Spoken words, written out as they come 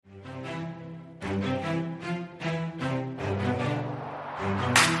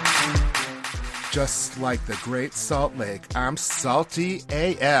Just like the Great Salt Lake, I'm salty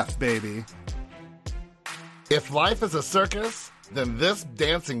AF, baby. If life is a circus, then this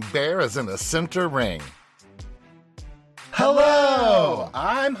dancing bear is in the center ring. Hello!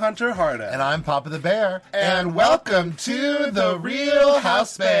 I'm Hunter Harden. And I'm Papa the Bear. And welcome to The Real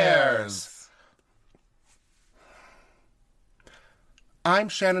Housebears. I'm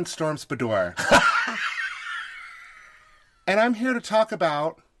Shannon Storms-Bedore. And I'm here to talk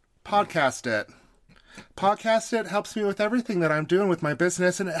about Podcast It. Podcast It helps me with everything that I'm doing with my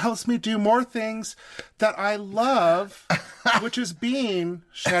business, and it helps me do more things that I love, which is being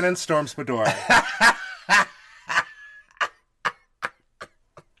Shannon Storms-Bedore.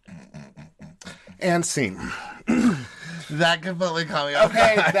 And scene. That completely caught me off.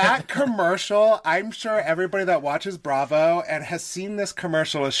 Okay, that commercial, I'm sure everybody that watches Bravo and has seen this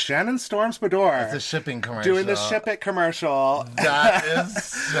commercial is Shannon Storms-Bedore. It's a shipping commercial. Doing the Ship It commercial. That is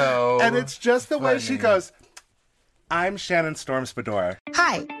so And it's just the way funny. she goes, I'm Shannon Storms-Bedore.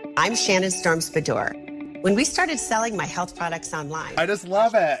 Hi, I'm Shannon Storms-Bedore. When we started selling my health products online, I just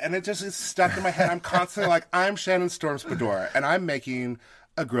love it. And it just is stuck in my head. I'm constantly like, I'm Shannon Storms-Bedore. And I'm making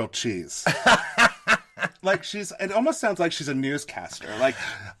a grilled cheese. Like it almost sounds like she's a newscaster. Like,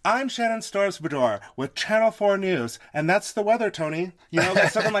 I'm Shannon Storms-Bedore with Channel 4 News, and that's the weather, Tony. You know, like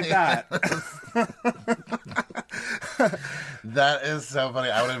something like that. That is so funny.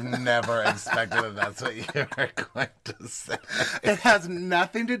 I would have never expected that that's what you were going to say. It has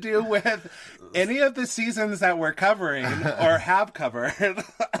nothing to do with any of the seasons that we're covering or have covered.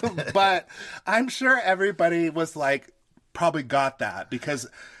 But I'm sure everybody was like, probably got that because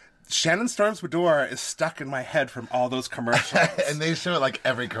Shannon Storms-Bedore is stuck in my head from all those commercials. And they show it like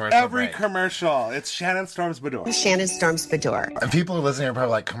every commercial. Every break. commercial. It's Shannon Storms-Bedore. Shannon Storms-Bedore. And people who listening are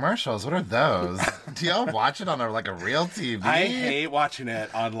probably like, commercials? What are those? Do y'all watch it on a real TV? I hate watching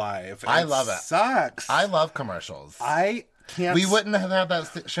it on live. I love it. Sucks. I love commercials. I can't. We wouldn't have had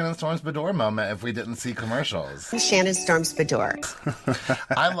that Shannon Storms-Bedore moment if we didn't see commercials. Shannon Storms-Bedore.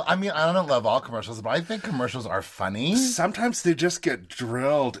 I mean, I don't love all commercials, but I think commercials are funny. Sometimes they just get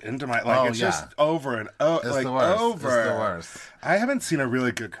drilled into my it's just over and over. It's Like the worst. over. It's the worst. I haven't seen a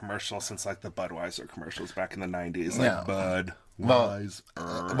really good commercial since like the Budweiser commercials back in the 90s. Like Yeah. Bud. Well,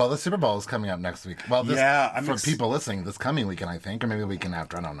 the Super Bowl is coming up next week. Well, for people listening, this coming weekend, I think, or maybe the weekend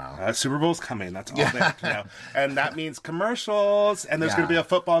after. I don't know. Super Bowl's coming. That's all they have to know. And that means commercials, and there's going to be a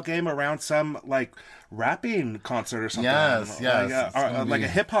football game around some, like, rapping concert or something. Yes. Like a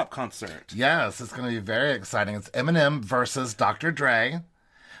hip-hop concert. Yes, it's going to be very exciting. It's Eminem versus Dr. Dre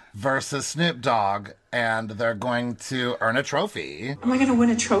versus Snoop Dogg, and they're going to earn a trophy. Am I going to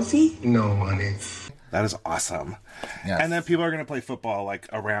win a trophy? No, honey. That is awesome. Yes. And then people are going to play football, like,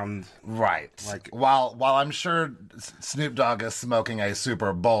 around... Right. Like, while I'm sure Snoop Dogg is smoking a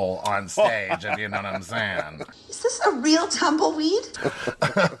Super Bowl on stage, if you know what I'm saying. Is this a real tumbleweed?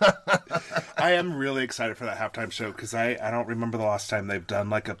 I am really excited for that halftime show, because I don't remember the last time they've done,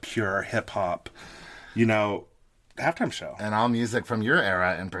 like, a pure hip-hop, halftime show. And all music from your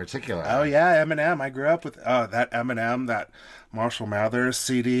era in particular. Oh, yeah, Eminem. I grew up with that Eminem, that Marshall Mathers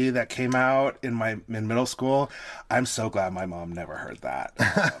CD that came out in middle school. I'm so glad my mom never heard that.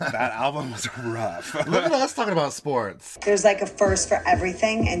 That album was rough. Look at us talking about sports. There's like a first for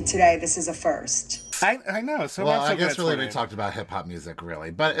everything, and today this is a first. I know. So well, I guess really we talked about hip-hop music,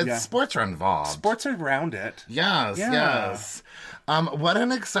 really. But sports are involved. Sports are around it. Yes. What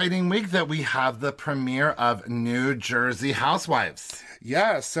an exciting week that we have the premiere of New Jersey Housewives.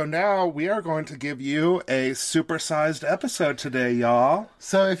 Yeah, so now we are going to give you a supersized episode today, y'all.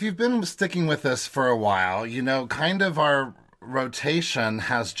 So if you've been sticking with us for a while, kind of our rotation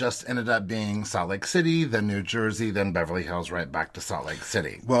has just ended up being Salt Lake City, then New Jersey, then Beverly Hills, right back to Salt Lake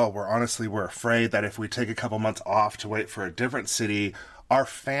City. Well, we're afraid that if we take a couple months off to wait for a different city, our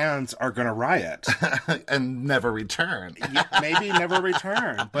fans are going to riot. And never return. Maybe never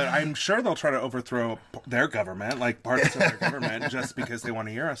return. But I'm sure they'll try to overthrow their government, like parts of their government, just because they want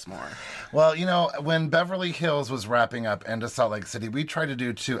to hear us more. Well, when Beverly Hills was wrapping up into Salt Lake City, we tried to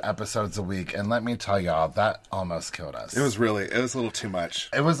do 2 episodes a week. And let me tell y'all, that almost killed us. It was a little too much.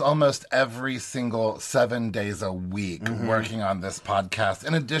 It was almost every single 7 days a week working on this podcast,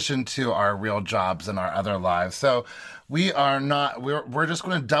 in addition to our real jobs and our other lives. So we're just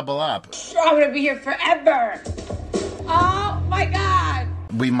going to double up. I'm going to be here forever. Oh my God.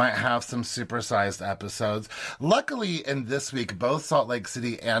 We might have some supersized episodes. Luckily, in this week, both Salt Lake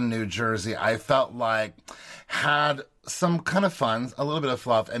City and New Jersey, I felt like had some kind of fun, a little bit of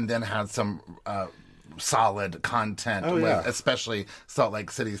fluff, and then had some solid content, with especially Salt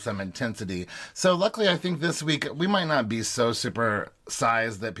Lake City, some intensity. So luckily, I think this week, we might not be so super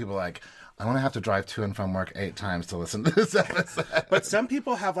sized that people are like, I'm going to have to drive to and from work 8 times to listen to this episode. But some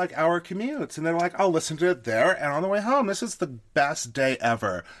people have like hour commutes and they're like, I'll listen to it there and on the way home. This is the best day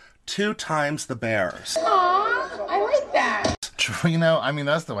ever. 2 times the Bears. Aw, I like that. You know, I mean,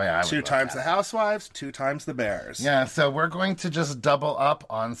 that's the way I would 2 look times at the it. Housewives, 2 times the Bears. Yeah, so we're going to just double up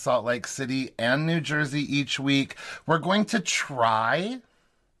on Salt Lake City and New Jersey each week. We're going to try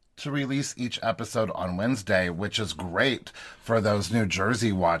to release each episode on Wednesday, which is great for those New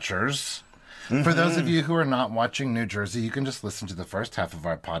Jersey watchers. For those of you who are not watching New Jersey, you can just listen to the first half of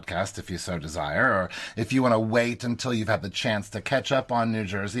our podcast if you so desire, or if you want to wait until you've had the chance to catch up on New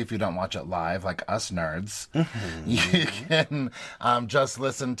Jersey, if you don't watch it live like us nerds, you can just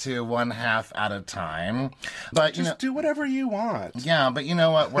listen to one half at a time. But Just do whatever you want. yeah, but you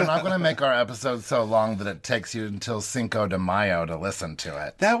know what? We're not going to make our episode so long that it takes you until Cinco de Mayo to listen to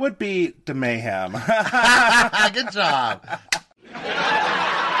it. That would be the mayhem. Good job.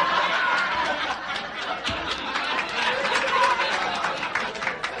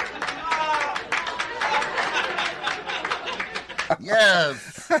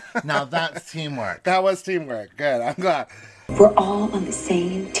 Yes. Now that's teamwork. That was teamwork. Good. I'm glad. We're all on the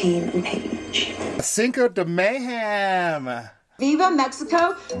same team and page. Cinco de Mayhem. Viva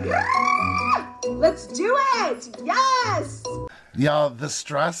Mexico! Let's do it! Yes! Y'all, the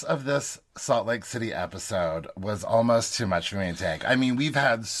stress of this Salt Lake City episode was almost too much for me to take. I mean, we've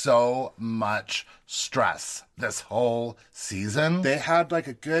had so much stress this whole season. They had like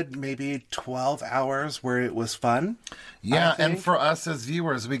a good maybe 12 hours where it was fun. Yeah, I and think. for us as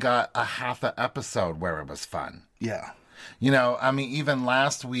viewers, we got a half an episode where it was fun. Yeah. You know, I mean, even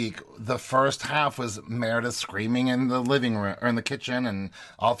last week, the first half was Meredith screaming in the living room or in the kitchen and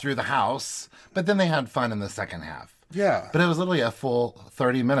all through the house. But then they had fun in the second half. Yeah. But it was literally a full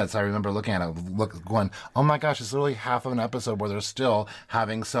 30 minutes. I remember looking at it, going, oh my gosh, it's literally half of an episode where they're still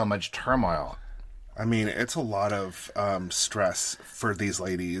having so much turmoil. I mean, it's a lot of stress for these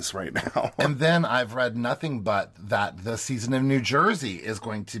ladies right now. And then I've read nothing but that the season of New Jersey is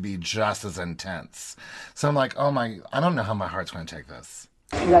going to be just as intense. So I'm like, oh my, I don't know how my heart's going to take this.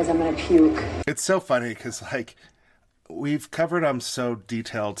 You guys, I'm gonna puke. It's so funny because, like, we've covered them so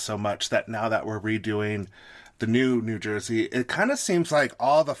detailed so much that now that we're redoing the new New Jersey, it kind of seems like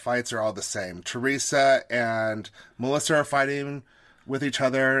all the fights are all the same. Teresa and Melissa are fighting with each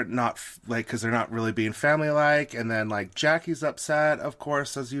other, not like because they're not really being family-like, and then like Jackie's upset, of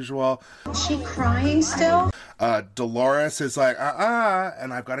course, as usual. Is she crying still? Dolores is like,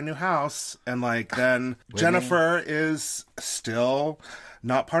 and I've got a new house, and like then Jennifer is still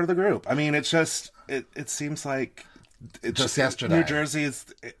not part of the group. I mean, it's just it seems like Just yesterday. New Jersey is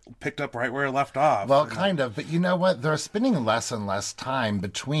picked up right where it left off. Well, kind of, but you know what? They're spending less and less time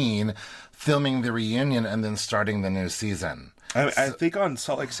between filming the reunion and then starting the new season. I think on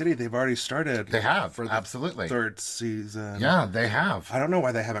Salt Lake City they've already started. They have, for the absolutely. 3rd season. Yeah, they have. I don't know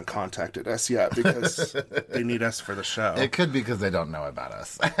why they haven't contacted us yet because they need us for the show. It could be because they don't know about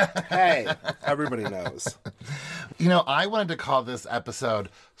us. Hey, everybody knows. You know, I wanted to call this episode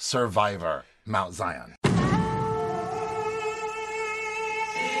Survivor Mount Zion.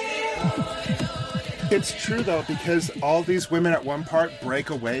 It's true, though, because all these women at one part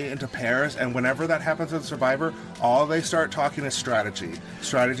break away into pairs, and whenever that happens in Survivor, all they start talking is strategy.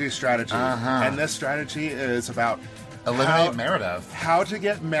 Strategy. And this strategy is about Eliminate Meredith. How to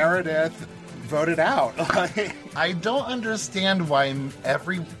get Meredith voted out. I don't understand why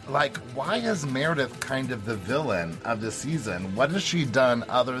why is Meredith kind of the villain of the season? What has she done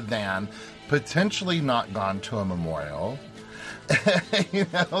other than potentially not gone to a memorial? You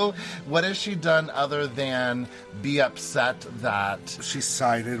know, what has she done other than be upset that she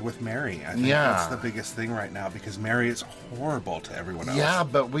sided with Mary? I think that's the biggest thing right now because Mary is horrible to everyone else. Yeah,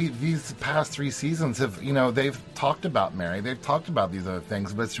 but these past 3 seasons have, you know, they've talked about Mary, they've talked about these other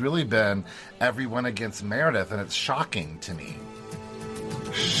things, but it's really been everyone against Meredith, and it's shocking to me.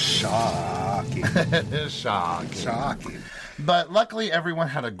 Shocking. But luckily, everyone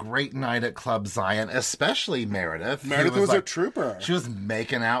had a great night at Club Zion, especially Meredith. Meredith was a trooper. She was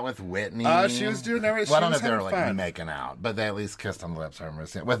making out with Whitney. She was doing everything. Well, I don't know if they were like making out, but they at least kissed on the lips. I remember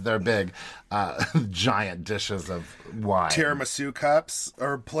seeing with their big, giant dishes of wine, tiramisu cups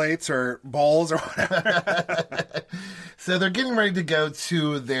or plates or bowls or whatever. So they're getting ready to go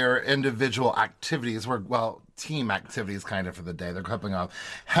to their individual activities. Team activities kind of for the day. They're clipping off.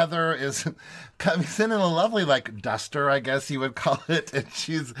 Heather is coming in a lovely duster, I guess you would call it, and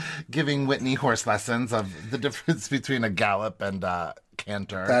she's giving Whitney horse lessons of the difference between a gallop and a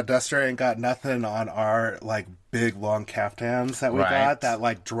canter. That duster ain't got nothing on our big long caftans that we got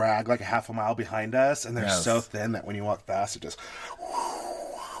that drag a half a mile behind us, and they're so thin that when you walk fast it just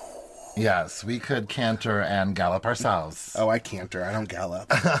Yes, we could canter and gallop ourselves. Oh, I canter. I don't gallop.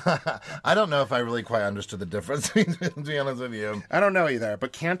 I don't know if I really quite understood the difference, to be honest with you. I don't know either,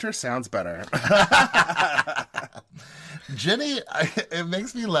 but canter sounds better. Jenny, it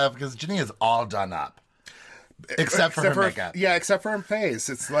makes me laugh because Jenny is all done up. Except for her makeup. Yeah, except for her face.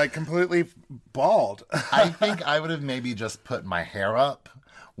 It's like completely bald. I think I would have maybe just put my hair up,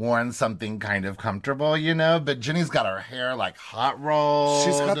 worn something kind of comfortable, you know, but Jenny's got her hair like hot rolled.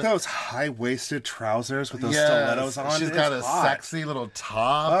 She's got those high-waisted trousers with those stilettos on. She's got a sexy little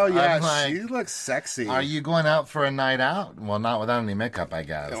top. Oh, yeah, like, she looks sexy. Are you going out for a night out? Well, not without any makeup, I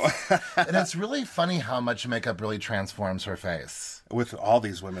guess. And it's really funny how much makeup really transforms her face. With all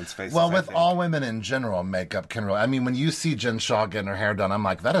these women's faces. Well, with all women in general, makeup can really... I mean, when you see Jen Shaw getting her hair done, I'm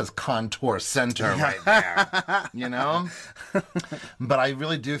like, that is contour center right there. You know? But I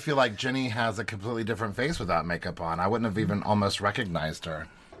really do feel like Jenny has a completely different face without makeup on. I wouldn't have even almost recognized her.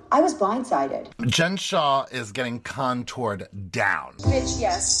 I was blindsided. Jen Shaw is getting contoured down. Bitch,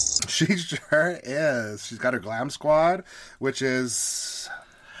 yes. She sure is. She's got her glam squad, which is...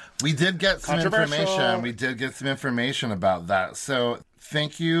 We did get some controversial. information. We did get some information about that. So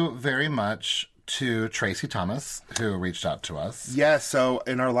thank you very much to Tracy Thomas, who reached out to us. Yeah, so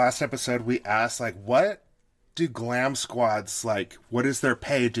in our last episode, we asked, like, what do glam squads, like, what is their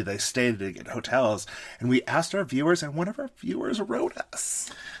pay? Do they stay to get hotels? And we asked our viewers, and one of our viewers wrote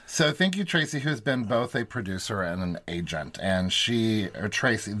us. So thank you, Tracy, who's been both a producer and an agent. And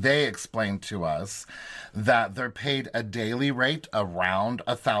Tracy, they explained to us that they're paid a daily rate around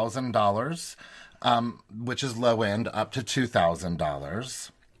 $1,000, which is low end, up to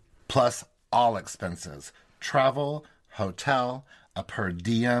 $2,000, plus all expenses, travel, hotel, a per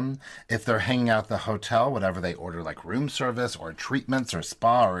diem. If they're hanging out at the hotel, whatever they order, like room service or treatments or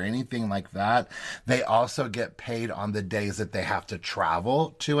spa or anything like that, they also get paid on the days that they have to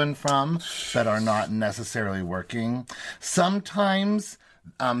travel to and from that are not necessarily working. Sometimes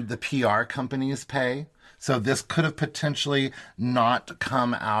the PR companies pay. So this could have potentially not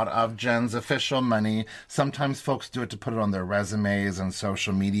come out of Jen's official money. Sometimes folks do it to put it on their resumes and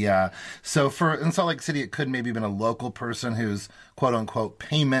social media. So in Salt Lake City, it could maybe have been a local person whose quote unquote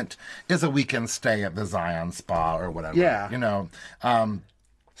payment is a weekend stay at the Zion Spa or whatever. Yeah. You know,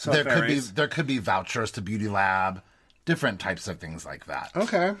 So there could be vouchers to Beauty Lab. Different types of things like that.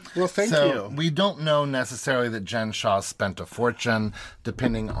 Okay. Well, thank you. We don't know necessarily that Jen Shaw spent a fortune,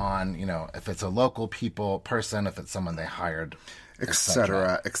 depending on, you know, if it's a local person, if it's someone they hired,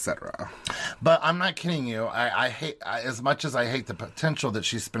 etc., etc. But I'm not kidding you. I hate, as much as I hate the potential that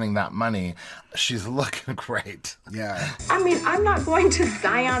she's spending that money, she's looking great. Yeah. I mean, I'm not going to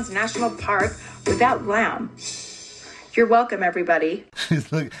Zion's National Park without glam. You're welcome, everybody.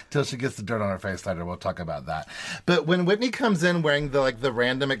 Till she gets the dirt on her face later, we'll talk about that. But when Whitney comes in wearing the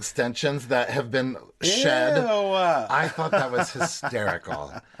random extensions that have been shed, I thought that was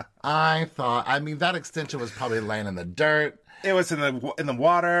hysterical. That extension was probably laying in the dirt. It was in the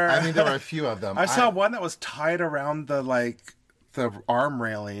water. I mean, there were a few of them. I saw one that was tied around the arm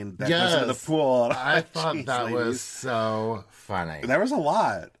railing that goes into the pool. I thought that was so funny. There was a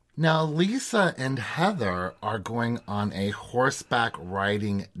lot. Now, Lisa and Heather are going on a horseback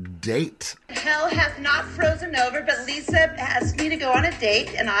riding date. Hell has not frozen over, but Lisa asked me to go on a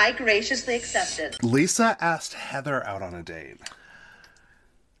date, and I graciously accepted. Lisa asked Heather out on a date.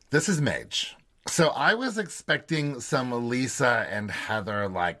 This is Mage. So I was expecting some Lisa and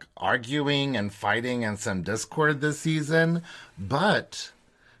Heather arguing and fighting and some discord this season, but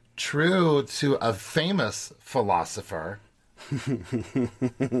true to a famous philosopher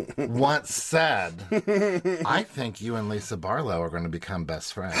once said, I think you and Lisa Barlow are going to become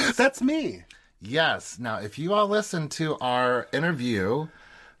best friends. That's me. Yes. Now, if you all listen to our interview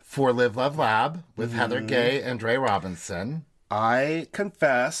for Live Love Lab with Heather Gay and Dre Robinson, I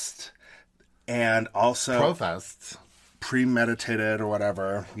confessed and also professed, premeditated or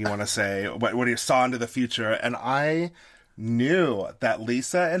whatever you want to say, what you saw into the future, and I knew that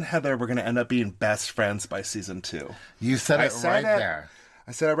Lisa and Heather were going to end up being best friends by season 2. You said it right there.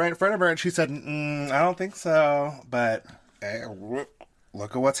 I said it right in front of her, and she said, I don't think so, but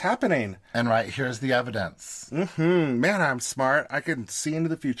look at what's happening. And here's the evidence. Man, I'm smart. I can see into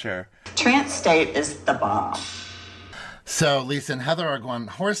the future. Trance State is the bomb. So Lisa and Heather are going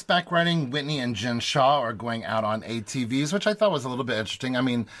horseback riding. Whitney and Jen Shaw are going out on ATVs, which I thought was a little bit interesting. I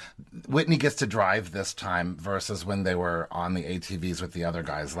mean, Whitney gets to drive this time versus when they were on the ATVs with the other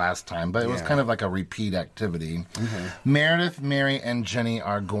guys last time. But it was kind of like a repeat activity. Meredith, Mary, and Jenny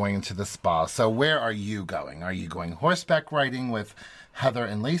are going to the spa. So where are you going? Are you going horseback riding with Heather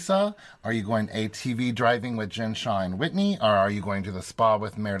and Lisa? Are you going ATV driving with Jen, Shaw, and Whitney? Or are you going to the spa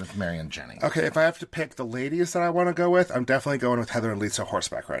with Meredith, Mary, and Jenny? Okay, if I have to pick the ladies that I want to go with, I'm definitely going with Heather and Lisa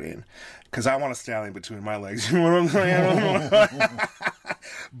horseback riding. Because I want to stand between my legs. You know what I'm saying?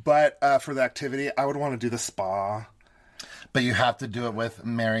 But for the activity, I would want to do the spa. But you have to do it with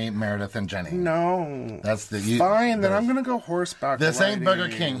Mary, Meredith, and Jenny. No. That's the... Fine, then I'm going to go horseback This riding. ain't Burger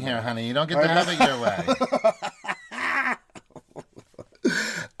King here, honey. You don't get to have it your way.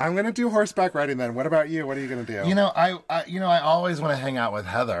 I'm going to do horseback riding then. What about you? What are you going to do? You know, I always want to hang out with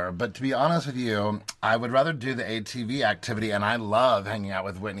Heather, but to be honest with you, I would rather do the ATV activity, and I love hanging out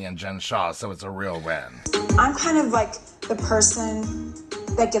with Whitney and Jen Shaw, so it's a real win. I'm kind of like the person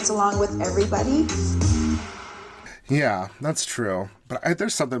that gets along with everybody. Yeah, that's true. But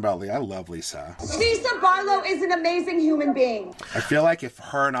there's something about Lee. I love Lisa. Lisa Barlow is an amazing human being. I feel like if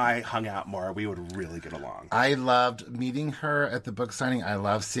her and I hung out more, we would really get along. I loved meeting her at the book signing. I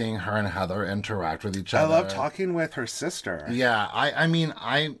love seeing her and Heather interact with each other. I love talking with her sister. Yeah, I mean,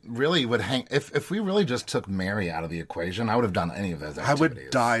 I really would hang... If we really just took Mary out of the equation, I would have done any of those activities. I would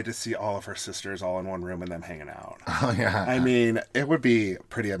die to see all of her sisters all in one room and them hanging out. Oh, yeah. I mean, it would be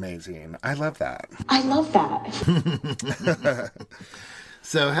pretty amazing. I love that. I love that.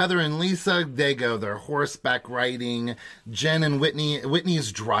 So Heather and Lisa, they go. They're horseback riding. Jen and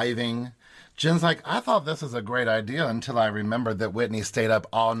Whitney's driving. Jen's like, I thought this was a great idea until I remembered that Whitney stayed up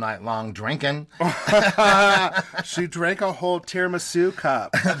all night long drinking. She drank a whole tiramisu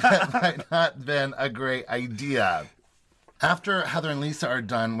cup. That might not have been a great idea. After Heather and Lisa are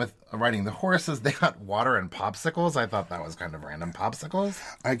done with riding the horses, they got water and popsicles. I thought that was kind of random. Popsicles?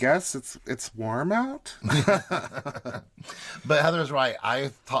 I guess it's warm out. But Heather's right. I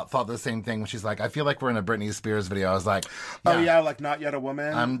thought the same thing when she's like, I feel like we're in a Britney Spears video. I was like, yeah. Oh, yeah, like Not Yet a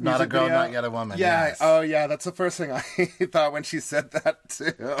Woman? I'm not a girl, video? Not yet a woman. Yeah. Yes. Oh, yeah, that's the first thing I thought when she said that,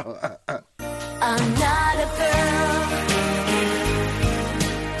 too. I'm not a girl.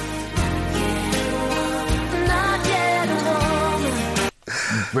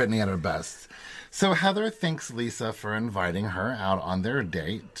 Britney at her best. So Heather thanks Lisa for inviting her out on their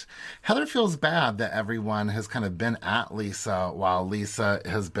date. Heather feels bad that everyone has kind of been at Lisa while Lisa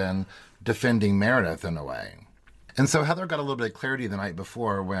has been defending Meredith in a way. And so Heather got a little bit of clarity the night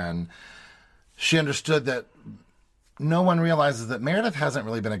before when she understood that no one realizes that Meredith hasn't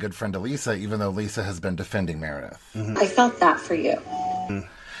really been a good friend to Lisa, even though Lisa has been defending Meredith. Mm-hmm. I felt that for you.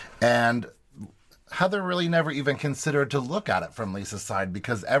 And Heather really never even considered to look at it from Lisa's side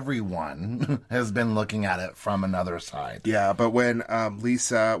because everyone has been looking at it from another side. Yeah, but when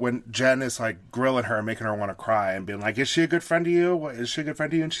when Jen is like grilling her and making her want to cry and being like, is she a good friend to you? Is she a good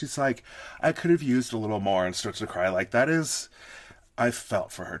friend to you? And she's like, I could have used a little more, and starts to cry. Like, that is, I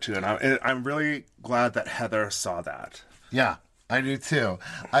felt for her too. And I'm really glad that Heather saw that. Yeah, I do too.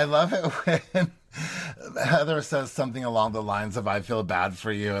 I love it when Heather says something along the lines of, I feel bad for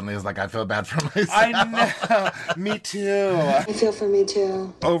you. And Leah's like, I feel bad for myself. I know. Me too. I feel for me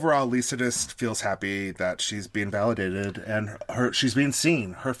too. Overall, Lisa just feels happy that she's being validated and she's being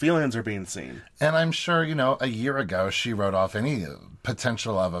seen. Her feelings are being seen. And I'm sure, a year ago, she wrote off any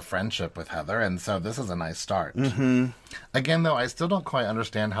potential of a friendship with Heather. And so this is a nice start. Mm-hmm. Again, though, I still don't quite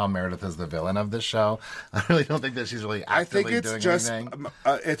understand how Meredith is the villain of this show. I really don't think that she's really actively doing anything.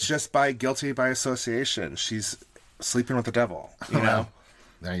 It's just guilty by association. She's sleeping with the devil,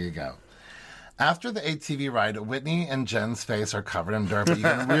 There you go. After the ATV ride, Whitney and Jen's face are covered in dirt, but you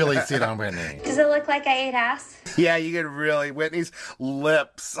can really see it on Whitney. Does it look like I ate ass? Yeah, you can really. Whitney's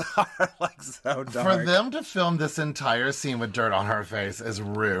lips are like so dark. For them to film this entire scene with dirt on her face is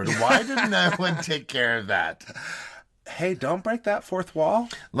rude. Why did no one take care of that? Hey, don't break that fourth wall.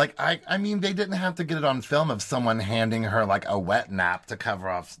 Like, I mean, they didn't have to get it on film of someone handing her, like, a wet nap to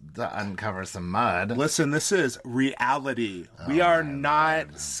uncover some mud. Listen, this is reality. We are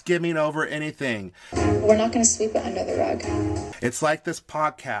not skimming over anything. We're not going to sweep it under the rug. It's like this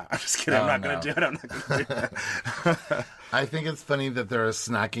podcast. I'm just kidding. I'm not going to do it. I'm not going to do it. I think it's funny that they're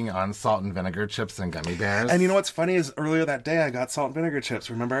snacking on salt and vinegar chips and gummy bears. And you know what's funny is earlier that day I got salt and vinegar chips,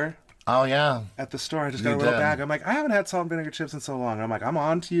 remember? Oh, yeah. At the store, I just got a little bag. I'm like, I haven't had salt and vinegar chips in so long. I'm like, I'm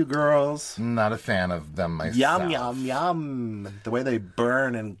on to you, girls. Not a fan of them myself. Yum, yum, yum. The way they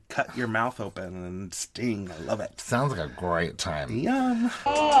burn and cut your mouth open and sting. I love it. Sounds like a great time. Yum.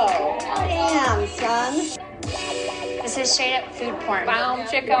 Oh, damn, son. This is straight up food porn. Wow,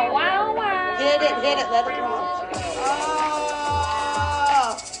 chicka, wow, wow. Hit it, let it roll.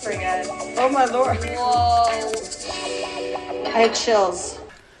 Oh, pretty good. Oh, my Lord. Whoa. I had chills.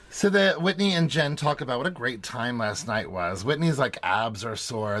 So Whitney and Jen talk about what a great time last night was. Whitney's like, abs are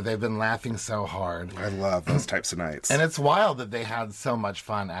sore. They've been laughing so hard. I love those types of nights. And it's wild that they had so much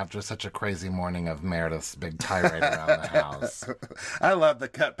fun after such a crazy morning of Meredith's big tirade around the house. I love the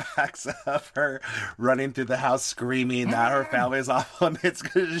cutbacks of her running through the house screaming that her family is off limits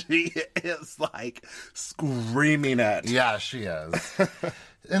because she is like screaming it. Yeah, she is.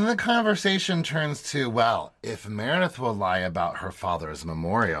 And the conversation turns to, well, if Meredith will lie about her father's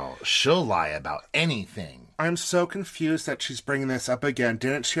memorial, she'll lie about anything. I'm so confused that she's bringing this up again.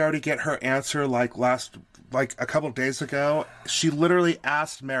 Didn't she already get her answer like a couple days ago? She literally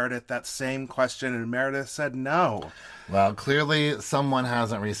asked Meredith that same question, and Meredith said no. Well, clearly someone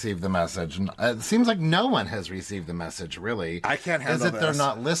hasn't received the message. It seems like no one has received the message, really. I can't handle this. Is it they're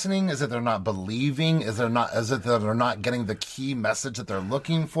not listening? Is it they're not believing? Is it that they're not getting the key message that they're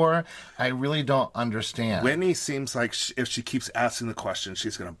looking for? I really don't understand. Whitney seems like if she keeps asking the question,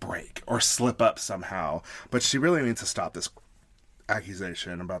 she's going to break or slip up somehow. But she really needs to stop this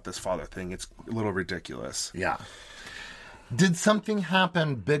accusation about this father thing. It's a little ridiculous. Yeah. Did something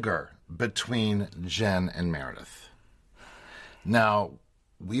happen bigger between Jen and Meredith? Now,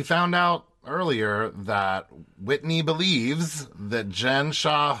 we found out earlier that Whitney believes that Jen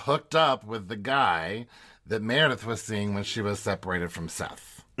Shaw hooked up with the guy that Meredith was seeing when she was separated from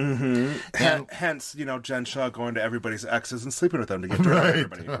Seth. Mm-hmm. And hence, Jen Shaw going to everybody's exes and sleeping with them to get dirty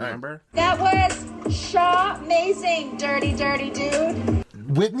with everybody. Right. Remember? That was Shaw amazing, dirty, dirty dude.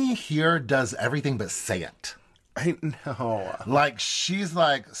 Whitney here does everything but say it. I know. Like, she's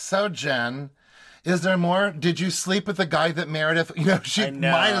like, so Jen, is there more? Did you sleep with the guy that Meredith... she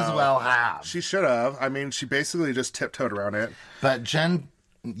might as well have. She should have. I mean, she basically just tiptoed around it. But Jen,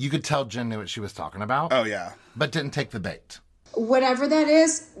 you could tell Jen knew what she was talking about. Oh, yeah. But didn't take the bait. Whatever that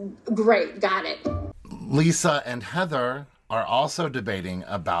is, great, got it. Lisa and Heather are also debating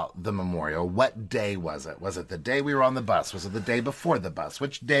about the memorial. What day was it? Was it the day we were on the bus? Was it the day before the bus?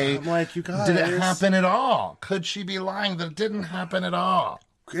 Which day I'm like, you guys, did it happen at all? Could she be lying that it didn't happen at all?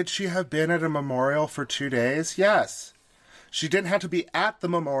 Could she have been at a memorial for 2 days? Yes. She didn't have to be at the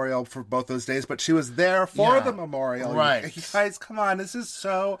memorial for both those days, but she was there for the memorial. Right. You guys, come on. This is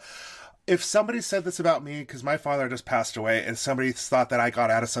so... If somebody said this about me, because my father just passed away, and somebody thought that I got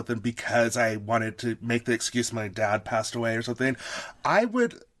out of something because I wanted to make the excuse my dad passed away or something, I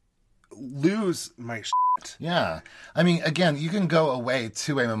would lose my shit. Yeah. I mean, again, you can go away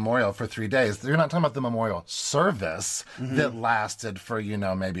to a memorial for 3 days. You're not talking about the memorial service that lasted for,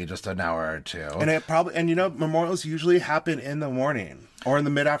 maybe just an hour or two. And memorials usually happen in the morning or in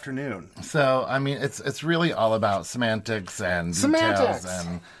the mid-afternoon. So, I mean, it's really all about semantics and details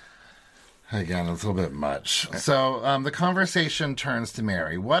and... Again, it's a little bit much. So the conversation turns to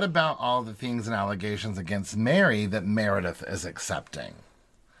Mary. What about all the things and allegations against Mary that Meredith is accepting?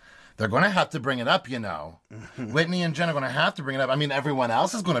 They're going to have to bring it up, Whitney and Jen are going to have to bring it up. I mean, everyone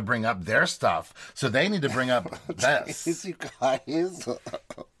else is going to bring up their stuff, so they need to bring up this. Jeez, you guys.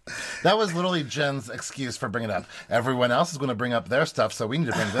 That was literally Jen's excuse for bringing it up. Everyone else is going to bring up their stuff, so we need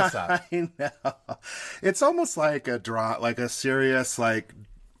to bring this up. I know. It's almost like a serious,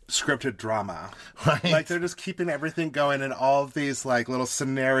 scripted drama. Right. Like they're just keeping everything going in all of these little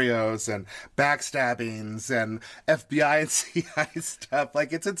scenarios and backstabbings and FBI and CI stuff.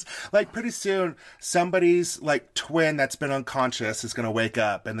 It's pretty soon somebody's twin that's been unconscious is going to wake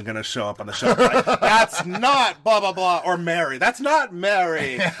up and they're going to show up on the show. That's not blah, blah, blah. Or Mary. That's not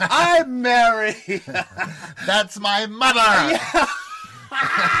Mary. I'm Mary. That's my mother. Yeah.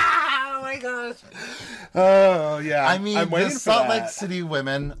 Oh my gosh. Oh, yeah. I mean, the Salt Lake City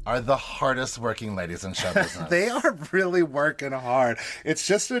women are the hardest working ladies in show business. They are really working hard. It's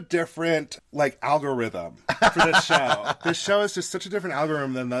just a different, algorithm for this show. This show is just such a different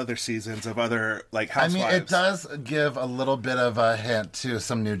algorithm than the other seasons of other, Housewives. I mean, it does give a little bit of a hint to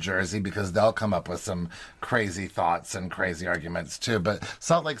some New Jersey because they'll come up with some crazy thoughts and crazy arguments, too. But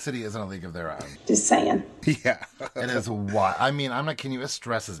Salt Lake City isn't a league of their own. Just saying. Yeah. It is wild. I mean, I'm not kidding you. It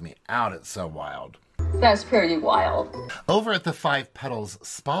stresses me out. It's so wild. That's pretty wild. Over at the Five Petals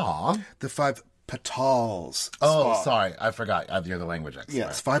Spa. The Five Petals. Oh, Spa. sorry. I forgot. You're the language expert.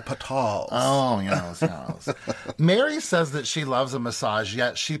 Yes, Five Petals. Oh, yes. Mary says that she loves a massage,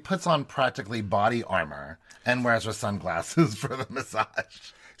 yet she puts on practically body armor and wears her sunglasses for the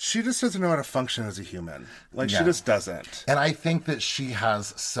massage. She just doesn't know how to function as a human. She just doesn't. And I think that she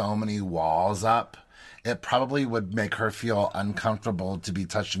has so many walls up, it probably would make her feel uncomfortable to be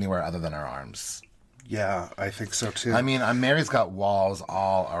touched anywhere other than her arms. Yeah, I think so too. I mean, Mary's got walls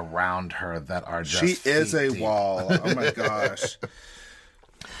all around her that are just She is a deep. wall. Oh my gosh.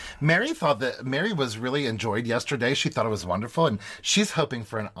 Mary thought that Mary was really enjoyed yesterday. She thought it was wonderful, and she's hoping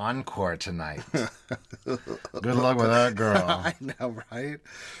for an encore tonight. Good luck with that, girl. I know, right?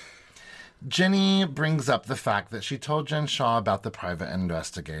 Jenny brings up the fact that she told Jen Shaw about the private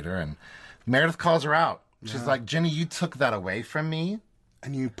investigator, and Meredith calls her out. She's like, Jenny, you took that away from me.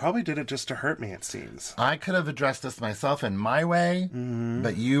 And you probably did it just to hurt me, it seems. I could have addressed this myself in my way,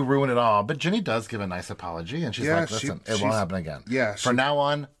 but you ruined it all. But Jenny does give a nice apology, and she's like, listen, it won't happen again. Yeah. From now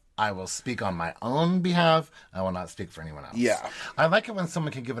on, I will speak on my own behalf. I will not speak for anyone else. Yeah. I like it when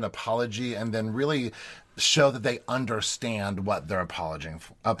someone can give an apology and then really show that they understand what they're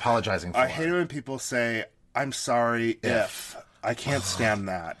apologizing for. I hate it when people say, I'm sorry if. I can't stand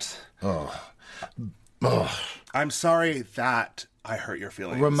that. I'm sorry that I hurt your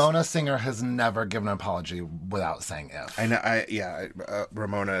feelings. Ramona Singer has never given an apology without saying if. I know.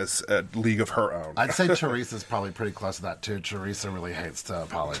 Ramona is a league of her own. I'd say Teresa's probably pretty close to that, too. Teresa really hates to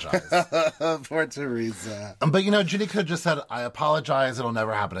apologize. Poor Teresa. But, Jenny could have just said, I apologize, it'll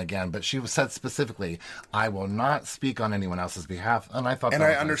never happen again. But she said specifically, I will not speak on anyone else's behalf. And I thought and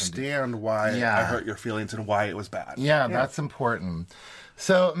I understand why I hurt your feelings and why it was bad. Yeah, that's important.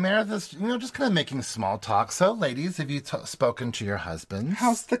 So Meredith is, just kind of making small talk. So, ladies, have you spoken to your husbands?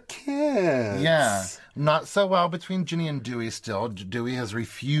 How's the kids? Yeah. Not so well between Ginny and Dewey still. Dewey is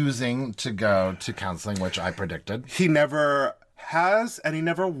refusing to go to counseling, which I predicted. He never has, and he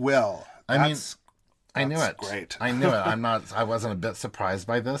never will. I knew it. Great. I knew it. I wasn't a bit surprised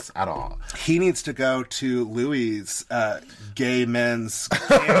by this at all. He needs to go to Louis' gay men's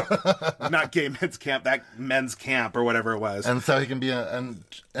camp. Not gay men's camp, that men's camp or whatever it was. And so he can be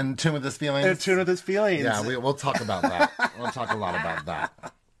in tune with his feelings. In tune with his feelings. Yeah, we'll talk about that. We'll talk a lot about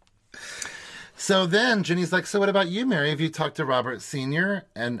that. So then Ginny's like, so what about you, Mary? Have you talked to Robert Sr.?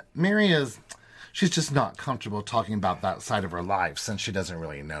 And Mary she's just not comfortable talking about that side of her life since she doesn't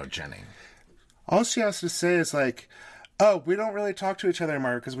really know Jenny. All she has to say is like, oh, we don't really talk to each other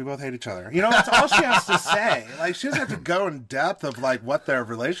anymore because we both hate each other. That's all she has to say. Like, she doesn't have to go in depth of, like, what their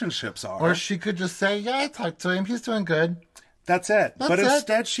relationships are. Or she could just say, yeah, I talked to him. He's doing good. That's it.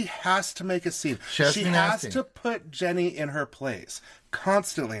 Instead, she has to make a scene. She has to put Jenny in her place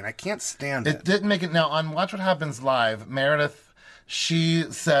constantly, and I can't stand it. It didn't make it. Now, on Watch What Happens Live, Meredith, she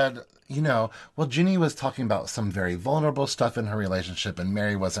said, well, Ginny was talking about some very vulnerable stuff in her relationship, and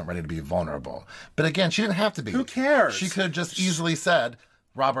Mary wasn't ready to be vulnerable. But again, she didn't have to be. Who cares? She could have just easily said,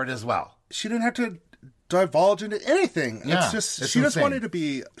 Robert as well. She didn't have to divulge into anything. Yeah, she just wanted to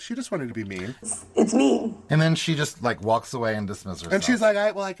be mean. It's mean. And then she just walks away and dismisses herself. And she's like,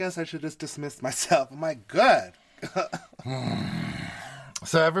 I guess I should just dismiss myself. I'm like, good.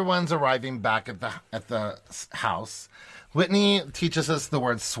 So everyone's arriving back at the house. Whitney teaches us the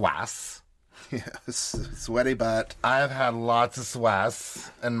word swass. Yes, sweaty butt. I've had lots of swass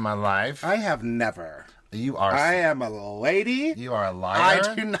in my life. I have never. You are. I am a lady. You are a liar.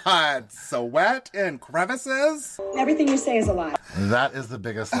 I do not sweat in crevices. Everything you say is a lie. That is the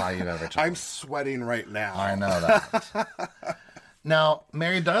biggest lie you've ever told. I'm sweating right now. I know that. Now,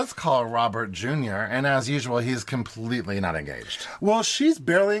 Mary does call Robert Jr., and as usual, he's completely not engaged. Well, she's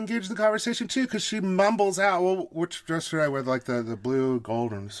barely engaged in the conversation, too, because she mumbles out, well, which dress should I wear? Like the blue,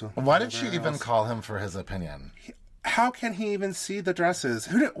 golden. So why did she even call him for his opinion? How can he even see the dresses?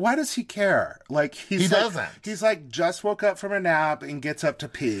 Why does he care? Like, he doesn't. He's like, just woke up from a nap and gets up to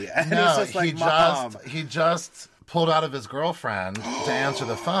pee. And no, it's just like, Mom. He just pulled out of his girlfriend to answer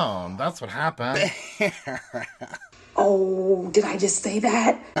the phone. That's what happened. Oh, did I just say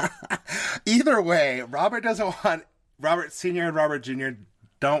that? Either way, Robert Sr. and Robert Jr.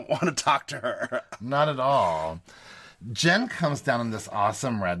 don't want to talk to her. Not at all. Jen comes down in this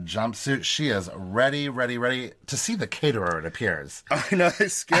awesome red jumpsuit. She is ready to see the caterer, it appears. I know, they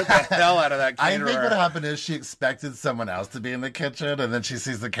scared the hell out of that caterer. I think what happened is she expected someone else to be in the kitchen, and then she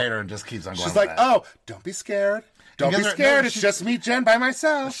sees the caterer and just keeps on going. She's like, oh, don't be scared. Don't be scared. It's just me, Jen, by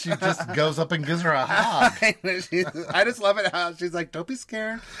myself. She just goes up and gives her a hug. I just love it how she's like, don't be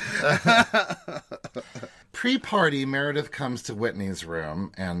scared. Pre-party, Meredith comes to Whitney's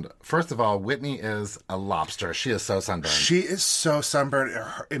room, and first of all, Whitney is a lobster. She is so sunburned. She is so sunburned.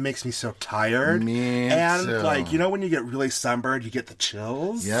 It makes me so tired. Me and too. Like, when you get really sunburned, you get the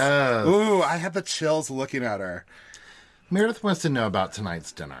chills? Yes. Ooh, I had the chills looking at her. Meredith wants to know about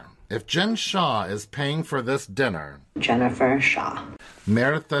tonight's dinner. If Jen Shaw is paying for this dinner... Jennifer Shaw.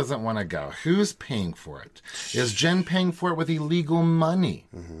 Meredith doesn't want to go. Who's paying for it? Is Jen paying for it with illegal money?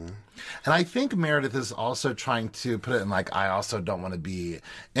 Mm-hmm. And I think Meredith is also trying to put it in I also don't want to be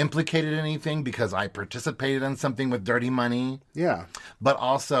implicated in anything because I participated in something with dirty money. Yeah. But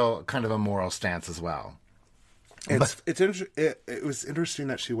also kind of a moral stance as well. It was interesting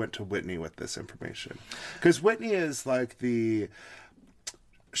that she went to Whitney with this information, because Whitney is like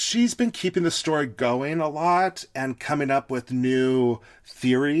she's been keeping the story going a lot and coming up with new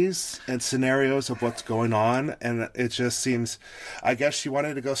theories and scenarios of what's going on, and it just seems, I guess she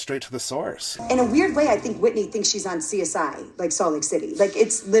wanted to go straight to the source. In a weird way, I think Whitney thinks she's on CSI, like Salt Lake City. Like,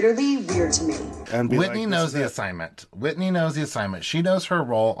 it's literally weird to me. And Whitney knows the assignment. Whitney knows the assignment. She knows her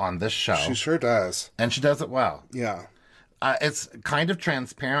role on this show. She sure does. And she does it well. Yeah. It's kind of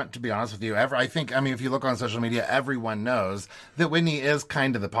transparent, to be honest with you. If you look on social media, everyone knows that Whitney is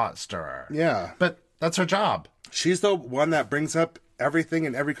kind of the pot stirrer. Yeah. But that's her job. She's the one that brings up everything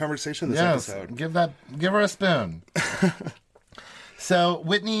in every conversation this episode. Give her a spoon. So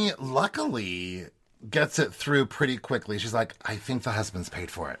Whitney, luckily, gets it through pretty quickly. She's like, I think the husband's paid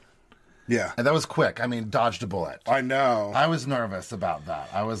for it. Yeah. And that was quick. I mean, dodged a bullet. I know. I was nervous about that.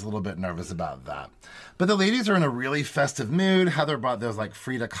 I was a little bit nervous about that. But the ladies are in a really festive mood. Heather brought those like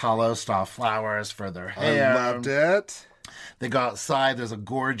Frida Kahlo style flowers for their hair. I loved it. They go outside. There's a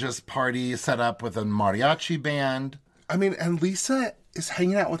gorgeous party set up with a mariachi band. I mean, and Lisa is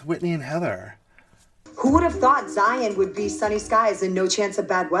hanging out with Whitney and Heather. Who would have thought Zion would be sunny skies and no chance of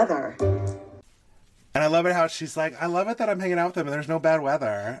bad weather? And I love it how she's like, I love it that I'm hanging out with them and there's no bad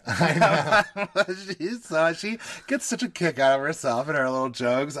weather. I know. She gets such a kick out of herself and her little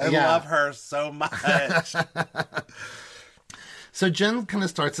jokes. I love her so much. So Jen kind of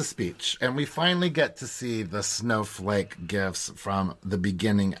starts a speech, and we finally get to see the snowflake gifts from the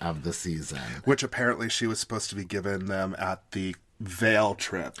beginning of the season. Which apparently she was supposed to be giving them at the Vail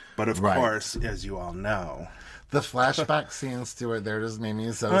trip. But of course, as you all know... The flashback scene, Stuart, there just made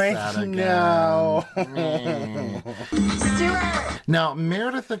me so sad again. Stuart! Now,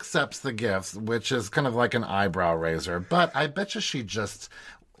 Meredith accepts the gifts, which is kind of like an eyebrow raiser, but I bet you she just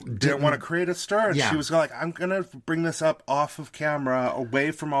didn't want to create a stir. Yeah. She was like, I'm going to bring this up off of camera,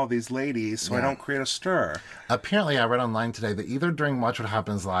 away from all these ladies, so I don't create a stir. Apparently, I read online today that either during Watch What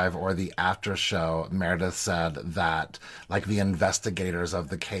Happens Live or the after show, Meredith said that, like, the investigators of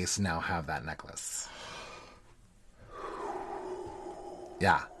the case now have that necklace.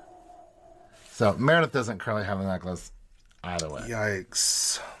 Yeah. So Meredith doesn't currently have the necklace either way.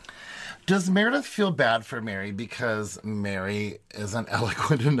 Yikes. Does Meredith feel bad for Mary because Mary isn't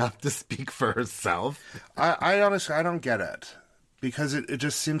eloquent enough to speak for herself? I honestly, I don't get it. Because it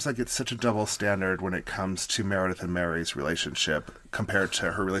just seems like it's such a double standard when it comes to Meredith and Mary's relationship compared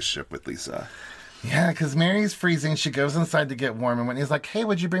to her relationship with Lisa. Yeah, because Mary's freezing. She goes inside to get warm. And Whitney's like, hey,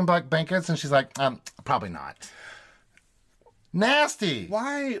 would you bring black blankets? And she's like, probably not. Nasty.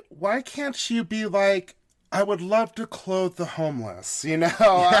 Why can't you be like, I would love to clothe the homeless, you know?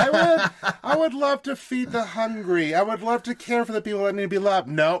 I would love to feed the hungry. I would love to care for the people that need to be loved.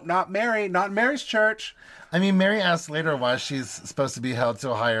 No, not Mary. Not in Mary's church. I mean, Mary asks later why she's supposed to be held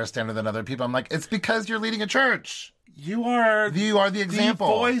to a higher standard than other people. I'm like, it's because you're leading a church. You are the example.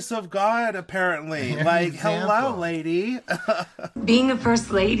 The voice of God, apparently. Like, hello, lady. Being a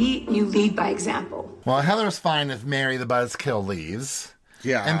first lady, you lead by example. Well, Heather's fine if Mary the buzzkill leaves.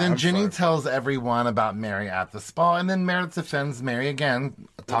 Yeah. And then Ginny tells everyone about Mary at the spa, and then Meredith defends Mary again,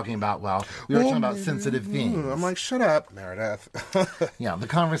 talking about, we were talking about sensitive things. I'm like, shut up, Meredith. Yeah, the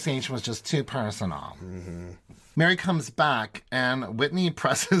conversation was just too personal. Mm-hmm. Mary comes back, and Whitney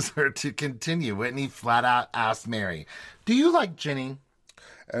presses her to continue. Whitney flat out asked Mary, do you like Ginny?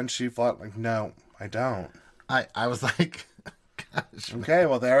 And she flat like, no, I don't. I was like, gosh. Okay,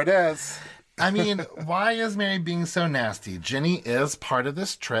 well, there it is. I mean, why is Mary being so nasty? Ginny is part of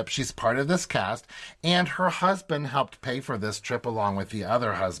this trip. She's part of this cast. And her husband helped pay for this trip along with the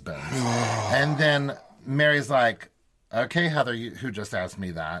other husbands. And then Mary's like, okay, Heather, who just asked me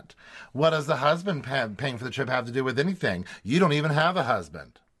that. What does the husband paying for the trip have to do with anything? You don't even have a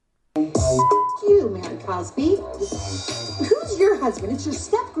husband. You, Mary Cosby. Who's your husband? It's your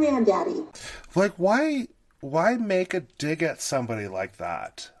step-granddaddy. Like, why make a dig at somebody like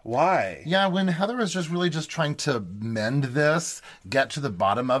that? Why? Yeah, when Heather was just really just trying to mend this, get to the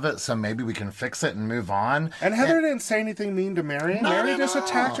bottom of it, so maybe we can fix it and move on. And Heather didn't say anything mean to Mary. Mary just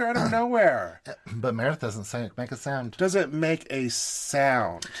attacked her out of nowhere. But Meredith doesn't make a sound. Doesn't make a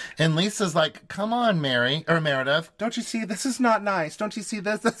sound. And Lisa's like, come on, Meredith. Don't you see, this is not nice. Don't you see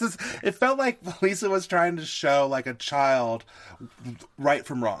this? It felt like Lisa was trying to show like a child right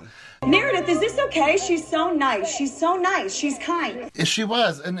from wrong. Meredith, is this okay? She's so nice. She's so nice. She's kind. She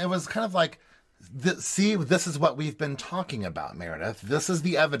was. And it was kind of like, see, this is what we've been talking about, Meredith. This is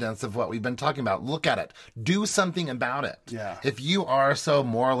the evidence of what we've been talking about. Look at it. Do something about it. Yeah. If you are so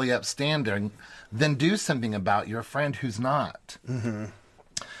morally upstanding, then do something about your friend who's not. Mm-hmm.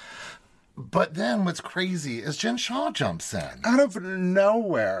 But then what's crazy is Jen Shaw jumps in. Out of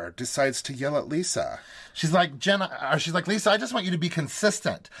nowhere, decides to yell at Lisa. She's like, Lisa, I just want you to be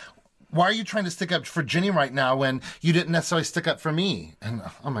consistent. Why are you trying to stick up for Jenny right now when you didn't necessarily stick up for me? And,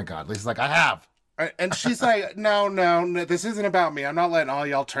 oh my God, Lisa's like, I have. And she's like, no, this isn't about me. I'm not letting all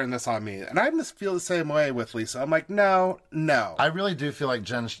y'all turn this on me. And I just feel the same way with Lisa. I'm like, no. I really do feel like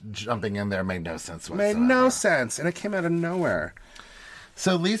Jen jumping in there made no sense whatsoever. Made no sense. And it came out of nowhere.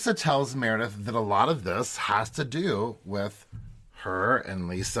 So Lisa tells Meredith that a lot of this has to do with her and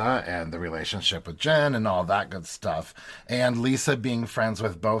Lisa and the relationship with Jen and all that good stuff. And Lisa being friends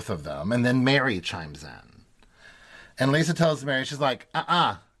with both of them. And then Mary chimes in. And Lisa tells Mary, she's like,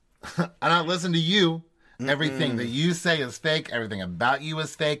 I don't listen to you. Everything that you say is fake. Everything about you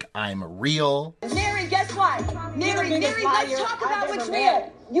is fake. I'm real. Mary, guess what? Mary, let's talk about what's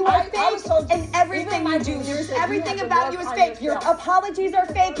real. You are fake, and everything you do. Everything about you is fake. Your apologies are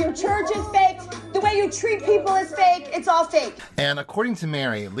fake. Your church is fake. The way you treat people is fake. It's all fake. And according to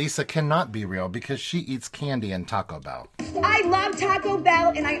Mary, Lisa cannot be real because she eats candy and Taco Bell. I love Taco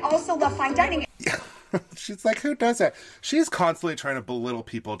Bell, and I also love fine dining. She's like, who does that? She's constantly trying to belittle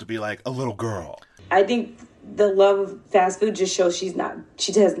people to be like a little girl. I think the love of fast food just shows she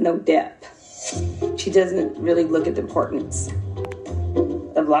has no depth. She doesn't really look at the importance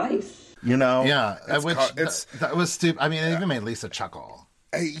of life. You know? Yeah, that was stupid. I mean, it even made Lisa chuckle.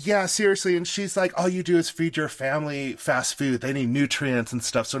 Yeah, seriously. And she's like, all you do is feed your family fast food. They need nutrients and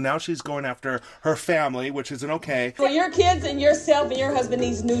stuff. So now she's going after her family, which isn't okay. For your kids and yourself and your husband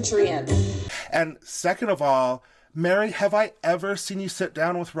needs nutrients. And second of all, Mary, have I ever seen you sit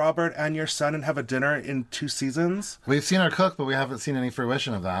down with Robert and your son and have a dinner in 2 seasons? We've seen her cook, but we haven't seen any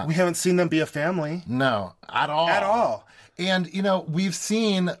fruition of that. We haven't seen them be a family. No, at all. At all. And, we've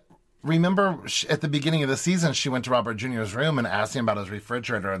seen... Remember, at the beginning of the season, she went to Robert Jr.'s room and asked him about his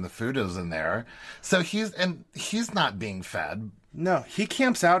refrigerator, and the food is in there. So he's not being fed. No, he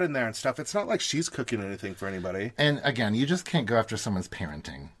camps out in there and stuff. It's not like she's cooking anything for anybody. And again, you just can't go after someone's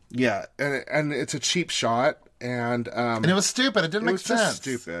parenting. Yeah, and it's a cheap shot. And it was stupid. It didn't make sense. It was just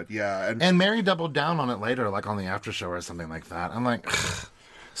stupid, yeah. And Mary doubled down on it later, like on the after show or something like that. I'm like...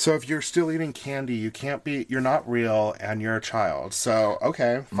 So if you're still eating candy, you're not real, and you're a child. So,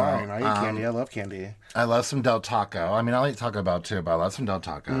 okay, fine. I eat candy. I love candy. I love some Del Taco. I mean, I'll eat Taco Bell too, but I love some Del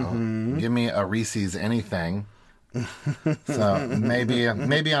Taco. Mm-hmm. Give me a Reese's anything. So maybe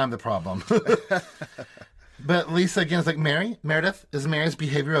I'm the problem. But Lisa again is like, Meredith, is Mary's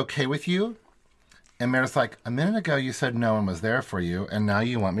behavior okay with you? And Meredith's like, a minute ago you said no one was there for you, and now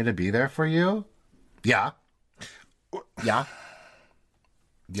you want me to be there for you? Yeah. Yeah.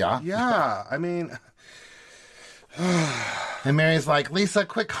 Yeah. Yeah, I mean... And Mary's like, Lisa,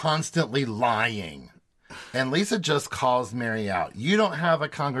 quit constantly lying. And Lisa just calls Mary out. You don't have a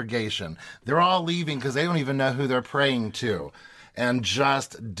congregation. They're all leaving because they don't even know who they're praying to. And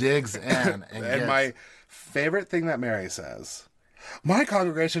just digs in. And my favorite thing that Mary says, my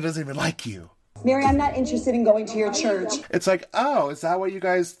congregation doesn't even like you. Mary, I'm not interested in going to your church. It's like, oh, is that what you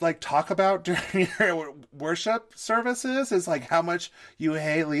guys talk about during your worship services? Is like how much you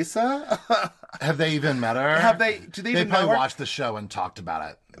hate Lisa? Have they even met her? Do they even probably know her? Watched the show and talked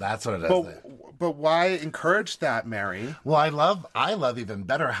about it. That's what it is. But why encourage that, Mary? Well, I love even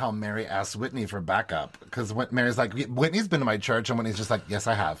better how Mary asked Whitney for backup, because Mary's like, Whitney's been to my church, and Whitney's just like, yes,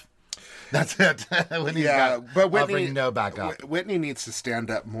 I have. That's it. But Whitney, no backup. Whitney needs to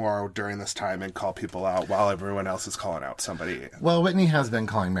stand up more during this time and call people out while everyone else is calling out somebody. Well, Whitney has been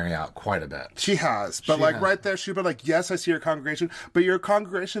calling Mary out quite a bit. She has. But right there, she'd be like, yes, I see your congregation, but your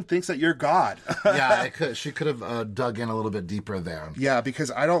congregation thinks that you're God. Yeah, she could have dug in a little bit deeper there. Yeah,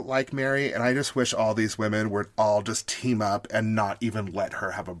 because I don't like Mary, and I just wish all these women would all just team up and not even let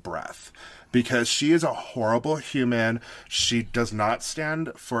her have a breath. Because she is a horrible human. She does not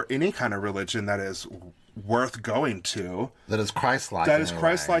stand for any kind of religion that is worth going to. That is Christ-like. That is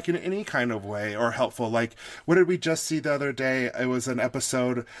Christ-like in any kind of way or helpful. Like, what did we just see the other day? It was an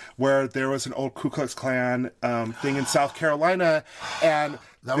episode where there was an old Ku Klux Klan thing in South Carolina, and...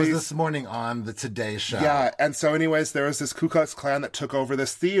 That was this morning on the Today Show. Yeah, and so anyways, there was this Ku Klux Klan that took over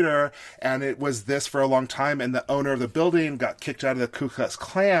this theater, and it was this for a long time, and the owner of the building got kicked out of the Ku Klux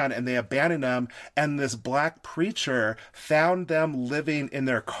Klan, and they abandoned them, and this black preacher found them living in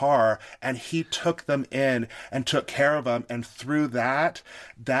their car, and he took them in and took care of them, and through that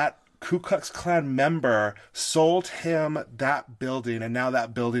Ku Klux Klan member sold him that building, and now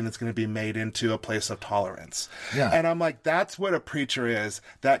that building is going to be made into a place of tolerance. Yeah. And I'm like, that's what a preacher is,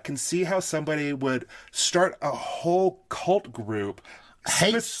 that can see how somebody would start a whole cult group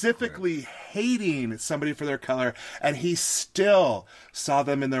specifically hating somebody for their color, and he still saw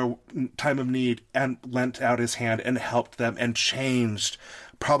them in their time of need and lent out his hand and helped them and changed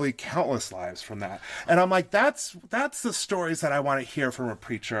probably countless lives from that. And I'm like, that's the stories that I want to hear from a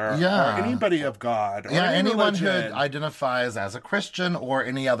preacher or anybody of God. Or anyone who religion. identifies as a Christian or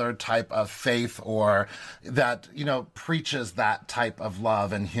any other type of faith or that, preaches that type of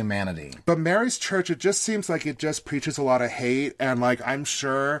love and humanity. But Mary's church, it just seems like it just preaches a lot of hate. And like, I'm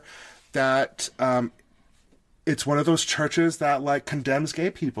sure that it's one of those churches that like condemns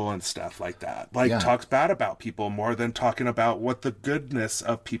gay people and stuff like that. Like talks bad about people more than talking about what the goodness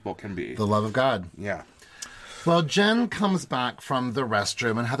of people can be. The love of God. Yeah. Well, Jen comes back from the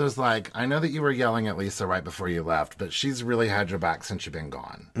restroom and Heather's like, I know that you were yelling at Lisa right before you left, but she's really had your back since you've been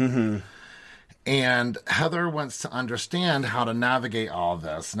gone. Mm-hmm. And Heather wants to understand how to navigate all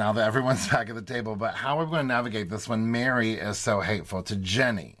this now that everyone's back at the table. But how are we going to navigate this when Mary is so hateful to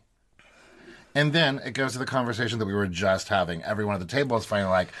Jenny? And then it goes to the conversation that we were just having. Everyone at the table is finally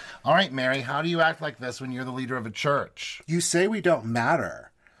like, all right, Mary, how do you act like this when you're the leader of a church? You say we don't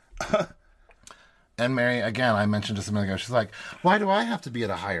matter. And Mary, again, I mentioned just a minute ago, she's like, why do I have to be at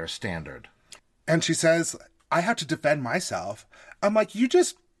a higher standard? And she says, I have to defend myself. I'm like, you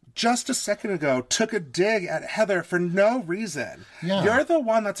just a second ago took a dig at Heather for no reason. Yeah. You're the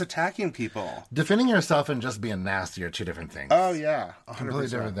one that's attacking people. Defending yourself and just being nasty are two different things. Oh, yeah. 100%. Completely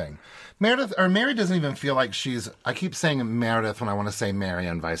different thing. Mary doesn't even feel like I keep saying Meredith when I want to say Mary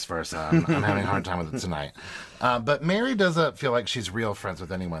and vice versa. I'm having a hard time with it tonight. But Mary doesn't feel like she's real friends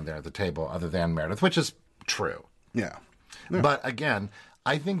with anyone there at the table other than Meredith, which is true. Yeah. But again,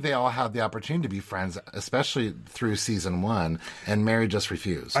 I think they all had the opportunity to be friends, especially through season 1, and Mary just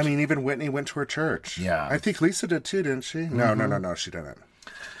refused. I mean, even Whitney went to her church. Yeah. I think Lisa did too, didn't she? Mm-hmm. No, she didn't.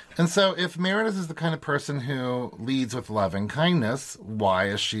 And so if Meredith is the kind of person who leads with love and kindness, why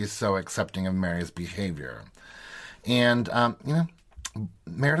is she so accepting of Mary's behavior? And,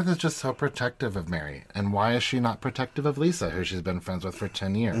 Meredith is just so protective of Mary. And why is she not protective of Lisa, who she's been friends with for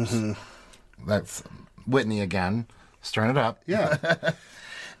 10 years? Mm-hmm. That's Whitney again, stirring it up. Yeah.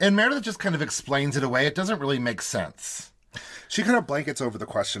 And Meredith just kind of explains it away. It doesn't really make sense. She kind of blankets over the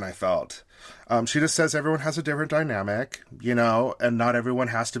question, I felt. She just says everyone has a different dynamic, and not everyone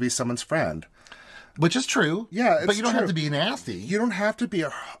has to be someone's friend. Which is true. Yeah, it's but you don't have true. to be nasty. You don't have to be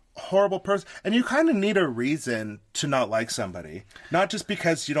a horrible person. And you kind of need a reason to not like somebody. Not just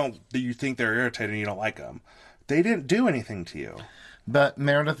because you think they're irritating and you don't like them. They didn't do anything to you. But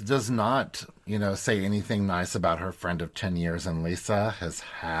Meredith does not, say anything nice about her friend of 10 years, and Lisa has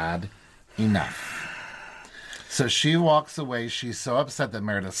had enough. So she walks away. She's so upset that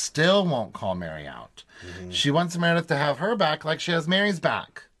Meredith still won't call Mary out. Mm-hmm. She wants Meredith to have her back like she has Mary's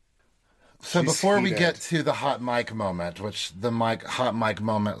back. So before we get to the hot mic moment, which the hot mic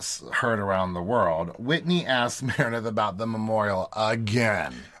moments heard around the world, Whitney asks Meredith about the memorial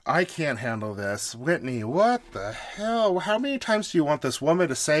again. I can't handle this. Whitney, what the hell? How many times do you want this woman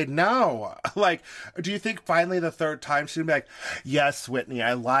to say no? Like, do you think finally the third time she'd be like, yes, Whitney,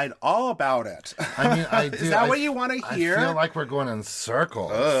 I lied all about it? I mean, I do. Is that what you want to hear? I feel like we're going in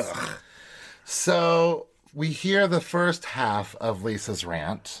circles. Ugh. So we hear the first half of Lisa's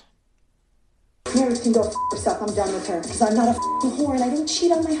rant. Mary can go herself. I'm done with her. Because I'm not a whore and I don't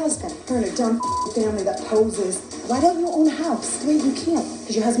cheat on my husband. Her and a dumb family that poses. Why don't you own a house? Wait, you can't.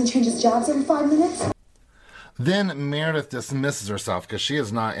 Because your husband changes jobs every 5 minutes? Then Meredith dismisses herself because she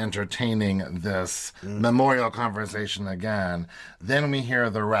is not entertaining this memorial conversation again. Then we hear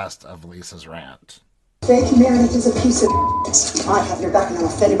the rest of Lisa's rant. Thank you, Meredith is a piece of I have your back and I'm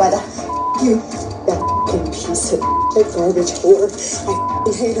offended by that. You, that piece of garbage whore.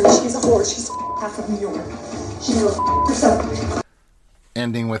 I hate her. She's a whore. She's half of New York. She never herself.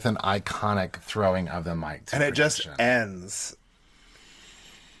 Ending with an iconic throwing of the mic to and it just production. ends.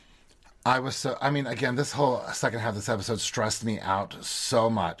 Again, this whole second half of this episode stressed me out so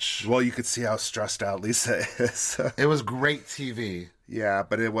much. Well, you could see how stressed out Lisa is. It was great TV. Yeah,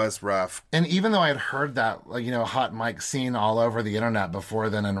 but it was rough. And even though I had heard that, hot mic scene all over the internet before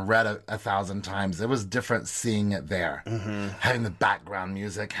then and read it 1,000 times, it was different seeing it there. Mm-hmm. Having the background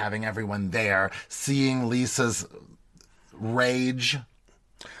music, having everyone there, seeing Lisa's rage.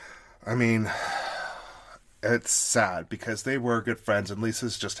 I mean, it's sad because they were good friends and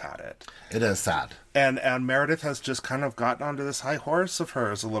Lisa's just had it. It is sad. And Meredith has just kind of gotten onto this high horse of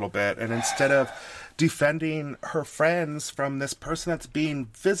hers a little bit. And instead of defending her friends from this person that's being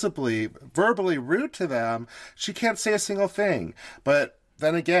verbally rude to them, she can't say a single thing. But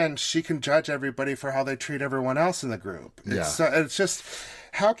then again, she can judge everybody for how they treat everyone else in the group. Yeah. It's just,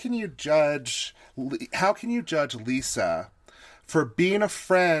 how can you judge Lisa for being a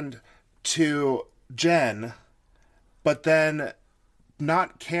friend to Jen, but then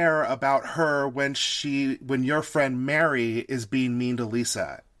not care about her when your friend Mary is being mean to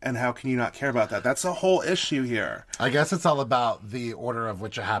Lisa. And how can you not care about that? That's the whole issue here. I guess it's all about the order of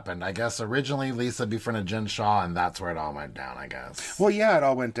which it happened. I guess originally Lisa befriended Jen Shaw, and that's where it all went down, I guess. Well, yeah, it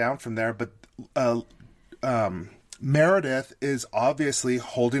all went down from there, but Meredith is obviously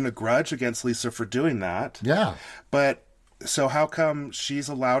holding a grudge against Lisa for doing that. Yeah. But so how come she's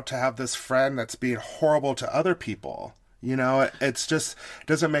allowed to have this friend that's being horrible to other people? You know, it's just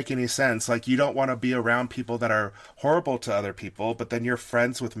doesn't make any sense. Like, you don't want to be around people that are horrible to other people, but then you're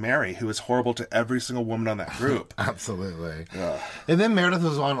friends with Mary, who is horrible to every single woman on that group. Absolutely. Yeah. And then Meredith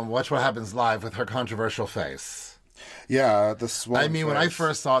was on Watch What Happens Live with her controversial face. Yeah, the swollen I mean, when I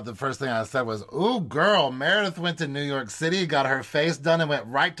first saw it, the first thing I said was, "Ooh, girl, Meredith went to New York City, got her face done, and went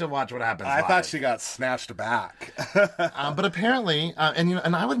right to Watch What Happens Live." I thought she got snatched back. But apparently,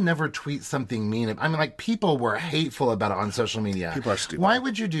 and I would never tweet something mean. I mean, like, people were hateful about it on social media. People are stupid. Why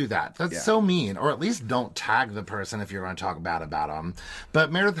would you do that? That's so mean. Or at least don't tag the person if you're going to talk bad about them.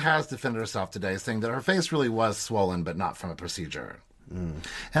 But Meredith has defended herself today, saying that her face really was swollen, but not from a procedure.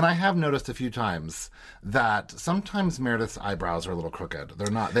 And I have noticed a few times that sometimes Meredith's eyebrows are a little crooked. They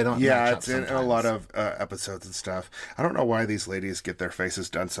don't. Yeah, it's in a lot of episodes and stuff. I don't know why these ladies get their faces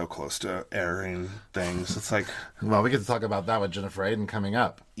done so close to airing things. It's like, well, we get to talk about that with Jennifer Aiden coming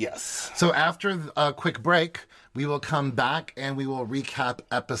up. Yes. So after a quick break, we will come back and we will recap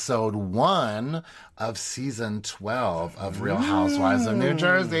episode 1 of season 12 of Real Housewives of New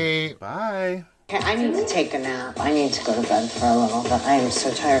Jersey. Bye. I need to take a nap. I need to go to bed for a little bit. I am so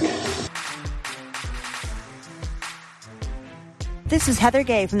tired. This is Heather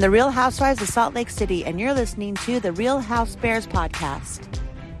Gay from The Real Housewives of Salt Lake City, and you're listening to the Real Housebears podcast.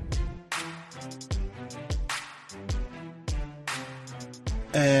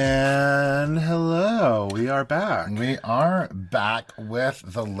 And hello, we are back. We are back with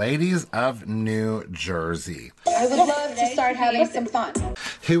the ladies of New Jersey. I would love to start having some fun.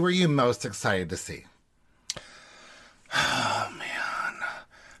 Who were you most excited to see? Oh, man.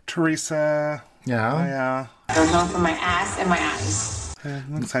 Teresa. Yeah? Oh, yeah. Going home for my ass and my eyes.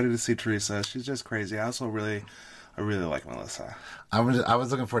 I'm excited to see Teresa. She's just crazy. I really like Melissa. I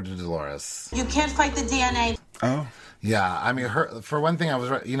was looking forward to Dolores. You can't fight the DNA. Oh. Yeah, I mean, for one thing,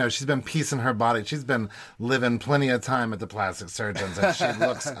 she's been piecing her body. She's been living plenty of time at the plastic surgeons, and she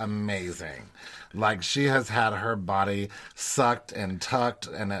looks amazing. Like, she has had her body sucked and tucked,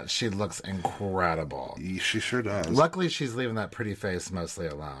 and she looks incredible. She sure does. Luckily, she's leaving that pretty face mostly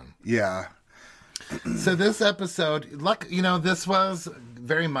alone. Yeah. So this episode, this was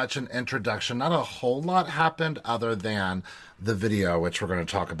very much an introduction. Not a whole lot happened other than the video, which we're going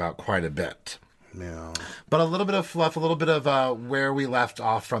to talk about quite a bit. Yeah. But a little bit of fluff, a little bit of where we left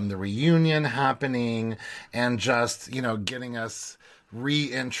off from the reunion happening, and just, getting us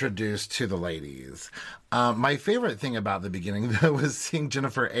reintroduced to the ladies. My favorite thing about the beginning, though, was seeing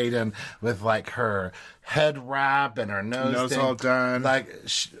Jennifer Aiden with, like, her head wrap and her nose all done. Like,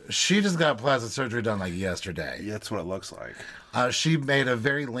 she just got plastic surgery done, like, yesterday. Yeah, that's what it looks like. She made a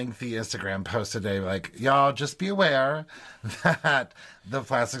very lengthy Instagram post today, like, y'all, just be aware that the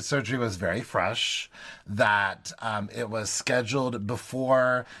plastic surgery was very fresh, that it was scheduled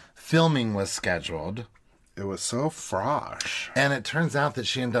before filming was scheduled. It was so fresh. And it turns out that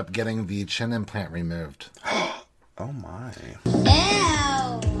she ended up getting the chin implant removed. Oh, my.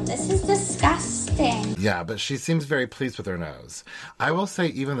 Ew, this is disgusting. Yeah, but she seems very pleased with her nose. I will say,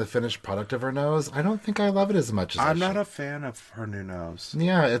 even the finished product of her nose, I don't think I love it as much as I'm not a fan of her new nose.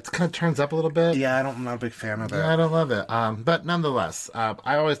 Yeah, it kind of turns up a little bit. Yeah, I'm not a big fan of it. Yeah, I don't love it. But nonetheless,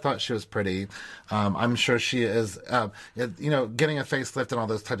 I always thought she was pretty. I'm sure she is. Getting a facelift and all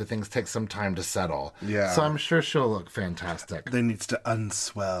those types of things takes some time to settle. Yeah. So I'm sure she'll look fantastic. They needs to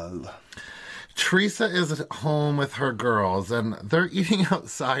unswell. Teresa is at home with her girls, and they're eating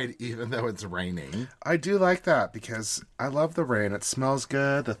outside even though it's raining. I do like that because I love the rain. It smells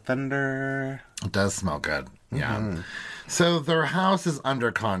good, the thunder. It does smell good, yeah. So their house is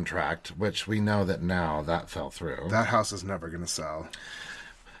under contract, which we know that now that fell through. That house is never going to sell.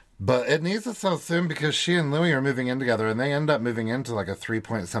 But it needs to sell soon because she and Louie are moving in together, and they end up moving into like a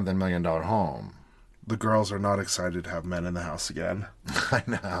 $3-point-something million home. The girls are not excited to have men in the house again. I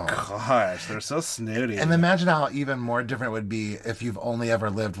know. Gosh, they're so snooty. And imagine how even more different it would be if you've only ever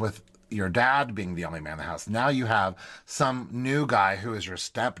lived with your dad being the only man in the house. Now you have some new guy who is your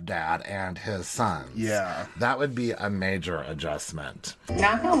stepdad and his sons. Yeah. That would be a major adjustment.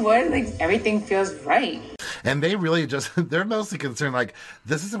 Knock on wood, like everything feels right. And they really they're mostly concerned, like,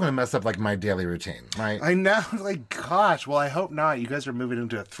 this isn't going to mess up, like, my daily routine, right? I know. Like, gosh. Well, I hope not. You guys are moving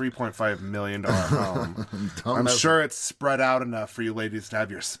into a $3.5 million home. I'm sure it's spread out enough for you ladies to have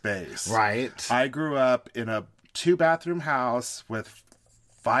your space. Right. I grew up in a 2-bathroom house with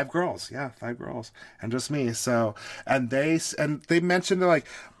 5 girls. Yeah, 5 girls. And just me. So, and they mentioned, they're like,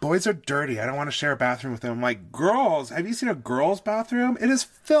 boys are dirty. I don't want to share a bathroom with them. I'm like, girls, have you seen a girl's bathroom? It is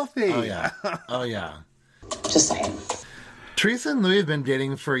filthy. Oh, yeah. Oh, yeah. Just saying. Teresa and Louis have been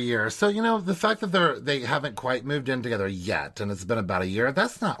dating for a year. So, you know, the fact that they haven't quite moved in together yet, and it's been about a year,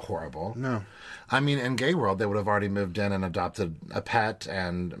 that's not horrible. No. I mean, in gay world, they would have already moved in and adopted a pet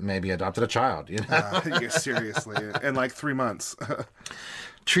and maybe adopted a child, you know? Yeah, seriously. In like 3 months.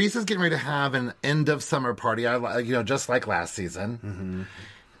 Teresa's getting ready to have an end of summer party, just like last season.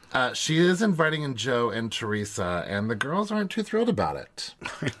 Mm-hmm. She is inviting in Joe and Teresa, and the girls aren't too thrilled about it.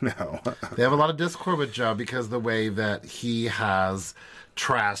 I know. They have a lot of discord with Joe because of the way that he has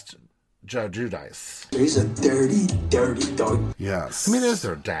trashed Joe Giudice. He's a dirty, dirty dog. Yes. I mean, it is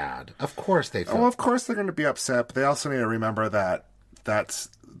their dad. Of course they feel. Oh, of course they're going to be upset, but they also need to remember that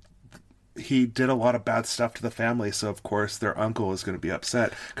he did a lot of bad stuff to the family, so of course their uncle is going to be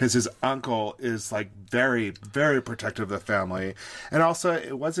upset because his uncle is like very, very protective of the family. And also,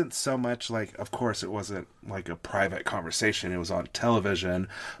 it wasn't so much like, of course, it wasn't like a private conversation. It was on television,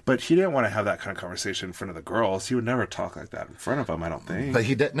 but he didn't want to have that kind of conversation in front of the girls. He would never talk like that in front of them, I don't think. But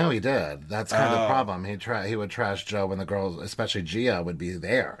he did. No, he did. That's kind of the problem. He would trash Joe when the girls, especially Gia, would be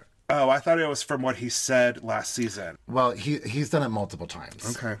there. Oh, I thought it was from what he said last season. Well, he's done it multiple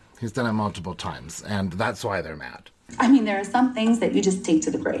times. Okay. He's done it multiple times, and that's why they're mad. I mean, there are some things that you just take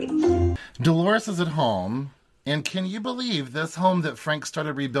to the grave. Dolores is at home, and can you believe this home that Frank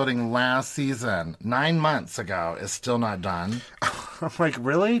started rebuilding last season, 9 months ago, is still not done? I'm like,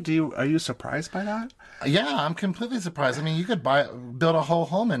 really? Are you surprised by that? Yeah, I'm completely surprised. I mean, you could build a whole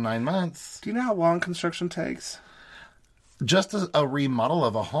home in 9 months. Do you know how long construction takes? Just a remodel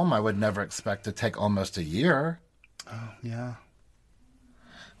of a home, I would never expect to take almost a year. Oh, yeah.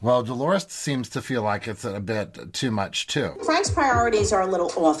 Well, Dolores seems to feel like it's a bit too much, too. Frank's priorities are a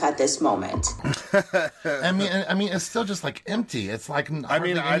little off at this moment. I mean, it's still just like empty. It's like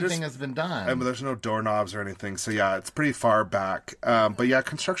anything has been done. I mean, there's no doorknobs or anything, so yeah, it's pretty far back. But yeah,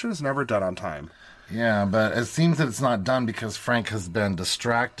 construction is never done on time. Yeah, but it seems that it's not done because Frank has been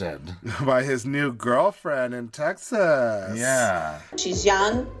distracted. By his new girlfriend in Texas. Yeah. She's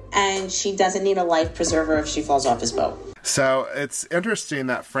young, and she doesn't need a life preserver if she falls off his boat. So it's interesting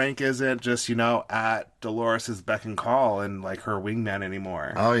that Frank isn't just, at Dolores' beck and call and like her wingman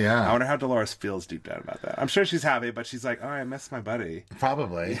anymore. Oh, yeah. I wonder how Dolores feels deep down about that. I'm sure she's happy, but she's like, oh, I miss my buddy.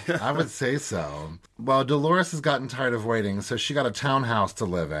 Probably. I would say so. Well, Dolores has gotten tired of waiting, so she got a townhouse to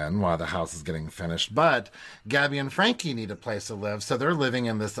live in while the house is getting finished. But Gabby and Frankie need a place to live, so they're living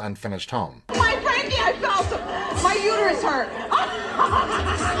in this unfinished home. My Frankie, I felt him. My uterus hurt.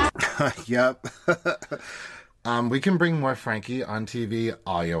 Yep. We can bring more Frankie on TV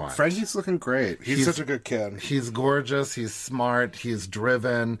all you want. Frankie's looking great. He's such a good kid. He's gorgeous. He's smart. He's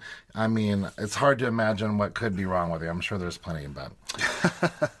driven. I mean, it's hard to imagine what could be wrong with him. I'm sure there's plenty, but...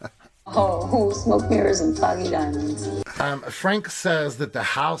 Oh, smoke mirrors and foggy diamonds. Frank says that the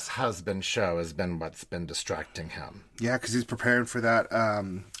house husband show has been what's been distracting him. Yeah, because he's preparing for that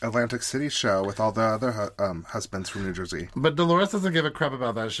Atlantic City show with all the other husbands from New Jersey. But Dolores doesn't give a crap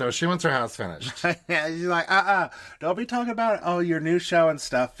about that show. She wants her house finished. Yeah, she's like, don't be talking about, your new show and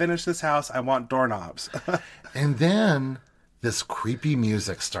stuff. Finish this house. I want doorknobs. And then this creepy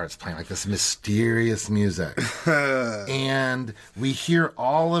music starts playing, like this mysterious music. And we hear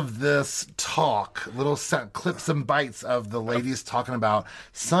all of this talk, little clips and bites of the ladies talking about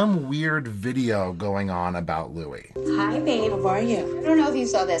some weird video going on about Louis. Hi, babe. How are you? I don't know if you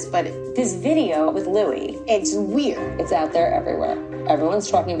saw this, but this video with Louis, it's weird. It's out there everywhere.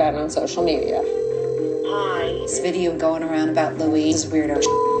 Everyone's talking about it on social media. Hi. This video going around about Louis is weirdo.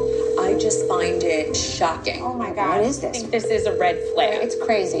 I just find it shocking. Oh my God. What is this? I think this is a red flag. It's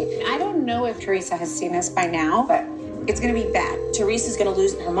crazy. I don't know if Teresa has seen this by now, but it's going to be bad. Teresa's going to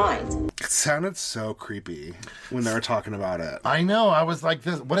lose her mind. It sounded so creepy when they were talking about it. I know. I was like,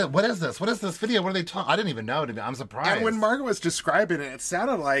 what is this? What is this video? What are they talking? I didn't even know. I'm surprised. And when Margaret was describing it, it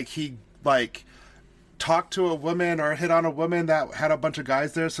sounded like he, talk to a woman or hit on a woman that had a bunch of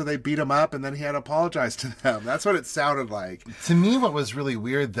guys there, so they beat him up, and then he had to apologize to them. That's what it sounded like. To me, what was really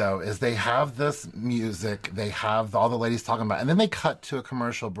weird, though, is they have this music, they have all the ladies talking about it, and then they cut to a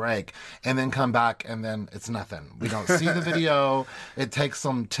commercial break, and then come back, and then it's nothing. We don't see the video. It takes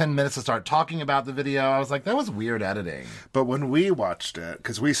them 10 minutes to start talking about the video. I was like, that was weird editing. But when we watched it,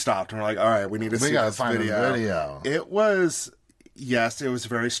 because we stopped, and we're like, all right, we need to see this video. It was... Yes, it was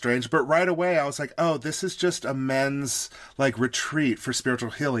very strange. But right away, I was like, oh, this is just a men's, like, retreat for spiritual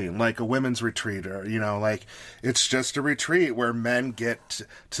healing, like a women's retreat, or, you know, like, it's just a retreat where men get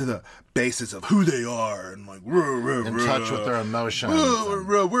to the basis of who they are and, like, in touch with their emotions.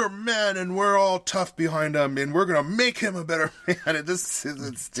 We're men and we're all tough behind them and we're going to make him a better man. This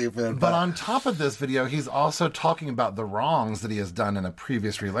isn't stupid. But on top of this video, he's also talking about the wrongs that he has done in a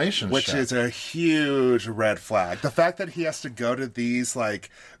previous relationship. Which is a huge red flag. The fact that he has to go to these, like,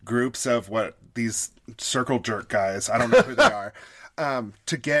 groups of these circle jerk guys, I don't know who they are,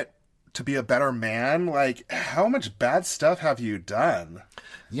 to be a better man, like, how much bad stuff have you done?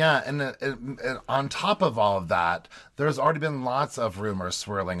 Yeah, and on top of all of that, there's already been lots of rumors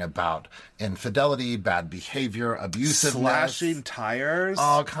swirling about infidelity, bad behavior, abusiveness. Slashing tires.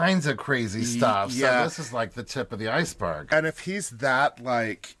 All kinds of crazy stuff. Yeah. So this is like the tip of the iceberg. And if he's that,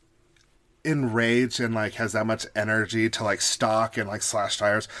 like, enraged and, like, has that much energy to, like, stalk and, like, slash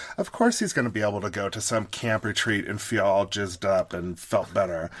tires, of course he's going to be able to go to some camp retreat and feel all jizzed up and felt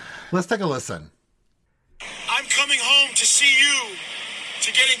better. Let's take a listen. I'm coming home to see you, to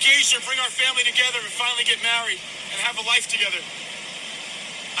get engaged and bring our family together and finally get married and have a life together.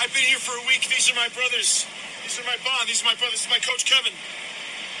 I've been here for a week. These are my brothers. These are my bond. These are my brothers. This is my coach, Kevin.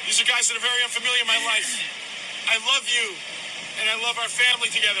 These are guys that are very unfamiliar in my life. I love you, and I love our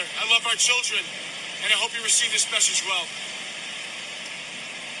family together. I love our children, and I hope you receive this message well.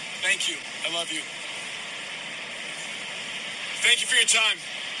 Thank you. I love you. Thank you for your time.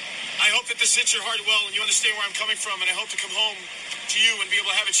 I hope that this hits your heart well and you understand where I'm coming from, and I hope to come home to you and be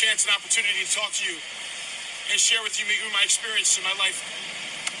able to have a chance and opportunity to talk to you and share with you my experience in my life.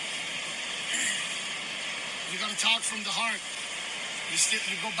 You gotta talk from the heart.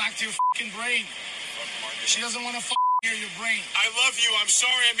 You go back to your fucking brain. She doesn't want to hear your brain. I love you. I'm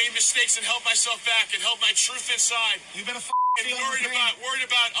sorry I made mistakes and held myself back and held my truth inside. You better feel worried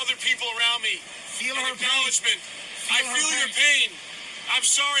about other people around me. Feel her acknowledgement. I feel your pain. I'm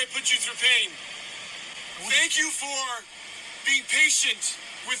sorry I put you through pain. Thank you for being patient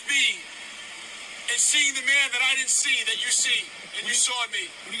with me and seeing the man that I didn't see that you see and you saw in me.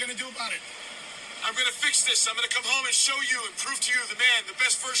 What are you going to do about it? I'm going to fix this. I'm going to come home and show you and prove to you the man, the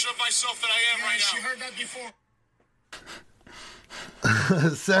best version of myself that I am right now. She heard that before.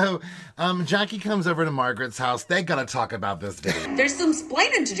 So, Jackie comes over to Margaret's house. They gotta talk about this video. There's some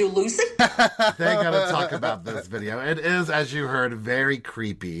splaining to do, Lucy. They gotta talk about this video. It is, as you heard, very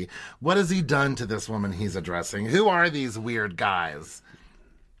creepy. What has he done to this woman he's addressing? Who are these weird guys?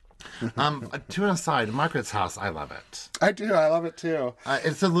 To an aside, Margaret's house, I love it. I do. I love it too.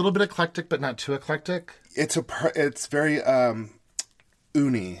 It's a little bit eclectic, but not too eclectic. It's very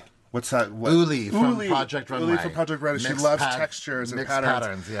uni. What's that? Uli from Project Runway. Uli from Project Runway. She loves textures and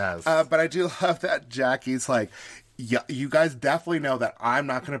patterns. Yes. But I do love that Jackie's like, yeah, you guys definitely know that I'm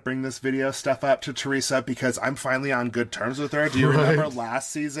not going to bring this video stuff up to Teresa because I'm finally on good terms with her. Do you remember last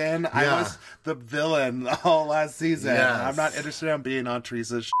season? Yeah. I was the villain all last season. Yes. I'm not interested in being on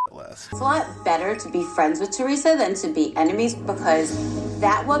Teresa's shit list. It's a lot better to be friends with Teresa than to be enemies because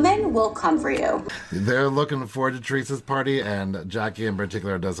that woman will come for you. They're looking forward to Teresa's party, and Jackie in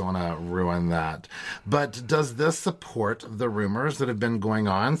particular doesn't want to ruin that. But does this support the rumors that have been going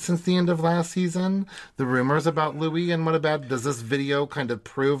on since the end of last season? The rumors about Louis and what about, does this video kind of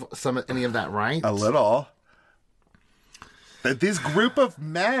prove any of that right? A little. This group of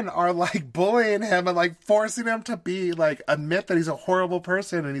men are like bullying him and like forcing him to be like admit that he's a horrible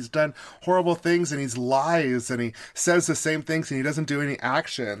person and he's done horrible things and he's lies and he says the same things and he doesn't do any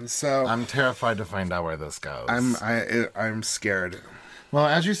action. So I'm terrified to find out where this goes. I'm scared. Well,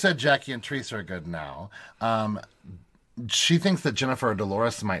 as you said, Jackie and Teresa are good now. She thinks that Jennifer or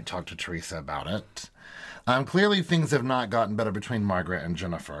Dolores might talk to Teresa about it. Clearly, things have not gotten better between Margaret and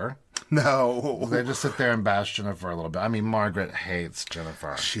Jennifer. No. They just sit there and bash Jennifer a little bit. I mean, Margaret hates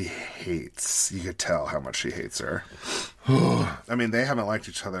Jennifer. She hates. You could tell how much she hates her. I mean, they haven't liked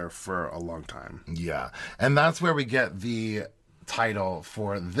each other for a long time. Yeah. And that's where we get the title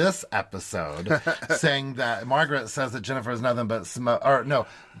for this episode, saying that Margaret says that Jennifer is nothing but smoke, or no,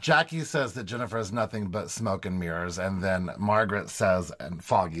 Jackie says that Jennifer is nothing but smoke and mirrors, and then Margaret says and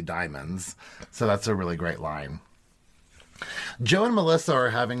foggy diamonds. So that's a really great line. Joe and Melissa are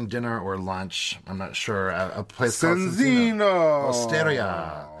having dinner or lunch. I'm not sure. At a place called Senzino.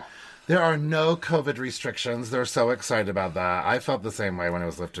 Osteria. There are no COVID restrictions. They're so excited about that. I felt the same way when it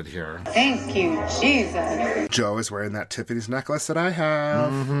was lifted here. Thank you, Jesus. Joe is wearing that Tiffany's necklace that I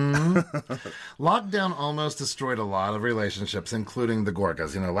have. Lockdown almost destroyed a lot of relationships, including the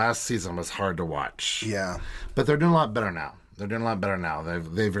Gorgas. Last season was hard to watch. Yeah. But they're doing a lot better now.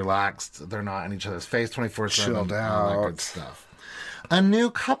 They've relaxed. They're not in each other's face 24/7. Chilled out. All that good stuff. A new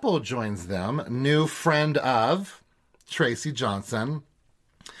couple joins them. New friend of Tracy Johnson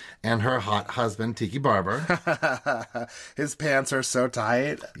and her hot husband, Tiki Barber. His pants are so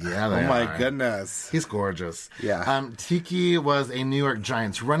tight. Yeah, they are. Oh, my goodness. He's gorgeous. Yeah. Tiki was a New York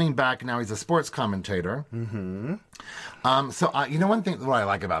Giants running back. Now he's a sports commentator. Mm-hmm. One thing what I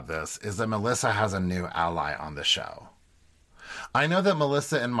like about this is that Melissa has a new ally on the show. I know that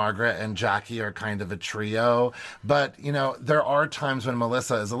Melissa and Margaret and Jackie are kind of a trio, but, there are times when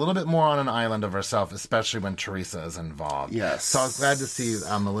Melissa is a little bit more on an island of herself, especially when Teresa is involved. Yes. So I was glad to see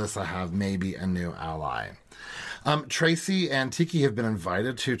Melissa have maybe a new ally. Tracy and Tiki have been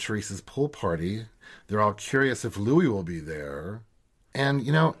invited to Teresa's pool party. They're all curious if Louie will be there. And,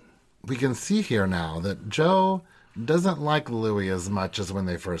 we can see here now that Joe doesn't like Louie as much as when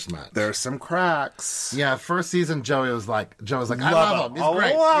they first met. There's some cracks. Yeah, first season, Joe was like, I love him. He's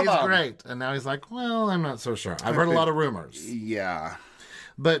great. He's great. And now he's like, well, I'm not so sure. I've heard a lot of rumors. Yeah.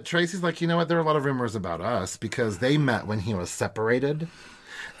 But Tracy's like, you know what? There are a lot of rumors about us because they met when he was separated.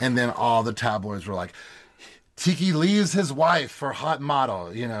 And then all the tabloids were like, Tiki leaves his wife for hot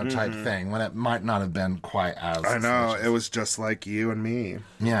model, type thing, when it might not have been quite as I know. It was just like you and me.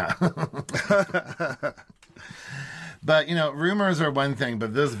 Yeah. But, rumors are one thing,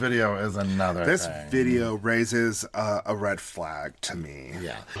 but this video is another This thing. video raises a red flag to me.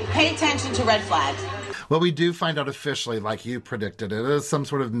 Yeah. Pay attention to red flags. Well, we do find out officially, like you predicted, it is some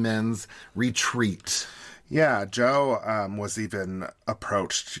sort of men's retreat. Yeah, Joe was even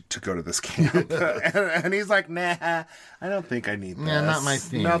approached to go to this camp. and he's like, nah, I don't think I need this. Yeah, not my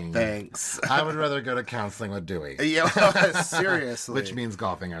thing. No thanks. I would rather go to counseling with Dewey. Yeah, seriously. Which means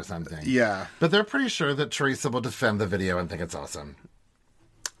golfing or something. Yeah. But they're pretty sure that Teresa will defend the video and think it's awesome.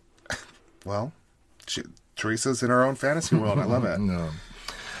 Well, Teresa's in her own fantasy world. I love it. No.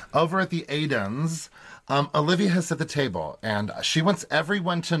 Over at the Aidens, Olivia has set the table, and she wants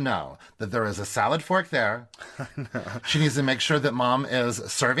everyone to know that there is a salad fork there. She needs to make sure that Mom is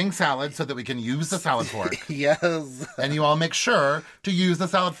serving salad so that we can use the salad fork. Yes. And you all make sure to use the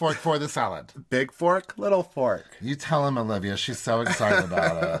salad fork for the salad. Big fork, little fork. You tell him, Olivia. She's so excited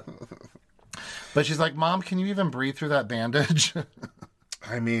about it. But she's like, Mom, can you even breathe through that bandage?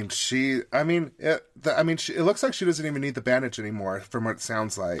 It looks like she doesn't even need the bandage anymore, from what it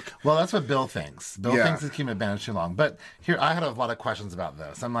sounds like. Well, that's what Bill thinks. Bill thinks he's keeping the bandage too long. But here, I had a lot of questions about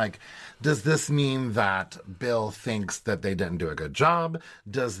this. I'm like, does this mean that Bill thinks that they didn't do a good job?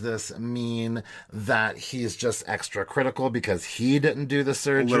 Does this mean that he's just extra critical because he didn't do the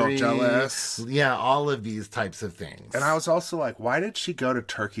surgery? A little jealous. Yeah, all of these types of things. And I was also like, why did she go to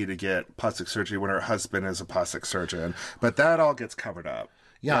Turkey to get plastic surgery when her husband is a plastic surgeon? But that all gets covered up.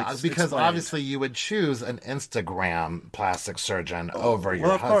 Yeah, because obviously you would choose an Instagram plastic surgeon over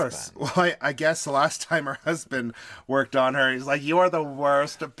your husband. Well, of course. Well, I guess the last time her husband worked on her, he's like, you are the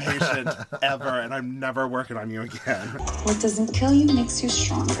worst patient ever, and I'm never working on you again. What doesn't kill you makes you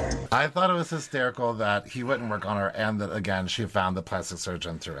stronger. I thought it was hysterical that he wouldn't work on her and that, again, she found the plastic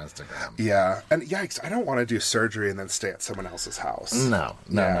surgeon through Instagram. Yeah. And yikes, I don't want to do surgery and then stay at someone else's house. No.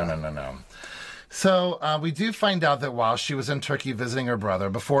 So we do find out that while she was in Turkey visiting her brother,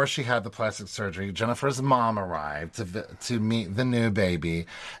 before she had the plastic surgery, Jennifer's mom arrived to meet the new baby.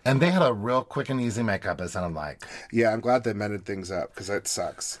 And they had a real quick and easy makeup, it sounded like. Yeah, I'm glad they mended things up, because it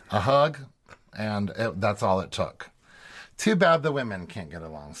sucks. A hug, and that's all it took. Too bad the women can't get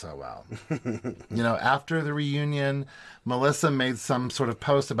along so well. After the reunion, Melissa made some sort of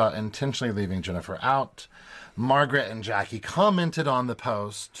post about intentionally leaving Jennifer out. Margaret and Jackie commented on the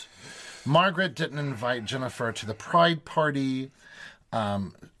post. Margaret didn't invite Jennifer to the Pride party.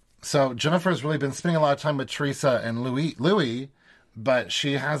 So Jennifer's really been spending a lot of time with Teresa and Louie, but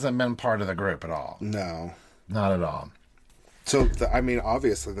she hasn't been part of the group at all. No. Not at all. So,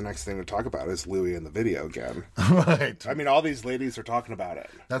 obviously the next thing to talk about is Louie in the video again. Right. All these ladies are talking about it.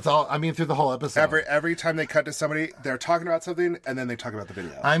 That's all, through the whole episode. Every time they cut to somebody, they're talking about something, and then they talk about the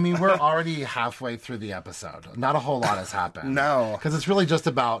video. We're already halfway through the episode. Not a whole lot has happened. No. Because it's really just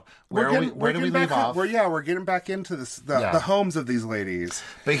about where do we leave off? We're getting back into the homes of these ladies.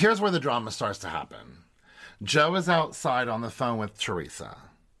 But here's where the drama starts to happen. Joe is outside on the phone with Teresa.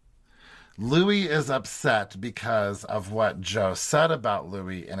 Louis is upset because of what Joe said about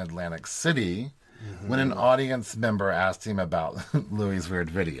Louis in Atlantic City when an audience member asked him about Louis' weird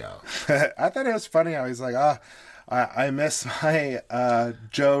video. I thought it was funny how he's like, I miss my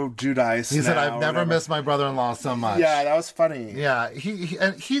Joe Judice. He said, I've never missed my brother-in-law so much. Yeah, that was funny. Yeah,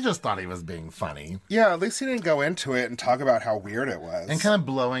 he just thought he was being funny. Yeah, at least he didn't go into it and talk about how weird it was. And kind of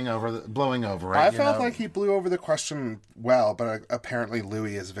blowing over it. I felt like he blew over the question well, but apparently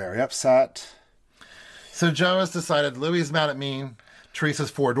Louis is very upset. So Joe has decided Louis is mad at me.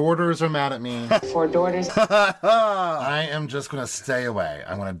 Teresa's 4 daughters are mad at me. 4 daughters. I am just going to stay away.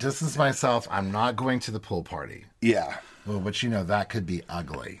 I'm going to distance myself. I'm not going to the pool party. Yeah. Well, but that could be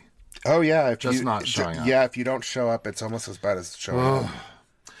ugly. Oh, yeah. Not showing up. Yeah, if you don't show up, it's almost as bad as showing up.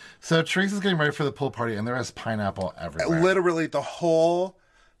 So Teresa's getting ready for the pool party, and there is pineapple everywhere. Literally, the whole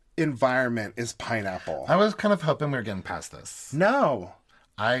environment is pineapple. I was kind of hoping we were getting past this. No.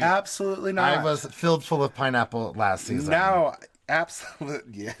 Absolutely not. I was filled full of pineapple last season. No.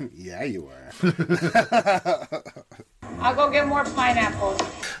 Absolutely. Yeah, you were. I'll go get more pineapples.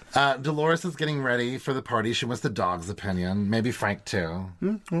 Dolores is getting ready for the party. She wants the dog's opinion. Maybe Frank, too.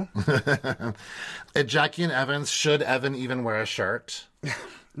 Jackie and Evans. Should Evan even wear a shirt?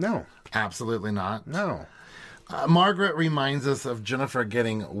 No. Absolutely not. No. Margaret reminds us of Jennifer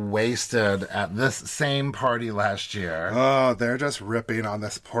getting wasted at this same party last year. Oh, they're just ripping on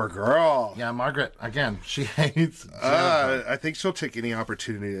this poor girl. Yeah, Margaret, again, she hates Jennifer. I think she'll take any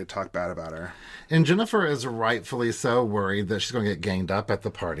opportunity to talk bad about her. And Jennifer is rightfully so worried that she's going to get ganged up at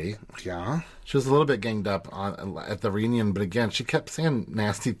the party. Yeah. She was a little bit ganged up at the reunion, but again, she kept saying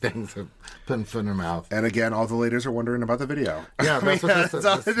nasty things and putting foot in her mouth. And again, all the ladies are wondering about the video. Yeah, that's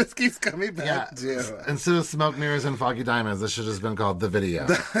what it just keeps coming back to. Instead of Smoke Mirrors and Foggy Diamonds, this should have just been called The Video.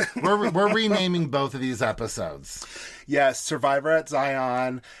 We're renaming both of these episodes. Yes, Survivor at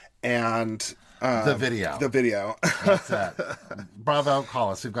Zion and... The Video. The Video. That's it. Bravo,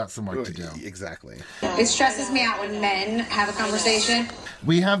 call us. We've got some work to do. Exactly. It stresses me out when men have a conversation.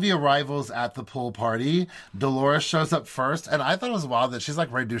 We have the arrivals at the pool party. Dolores shows up first, and I thought it was wild that she's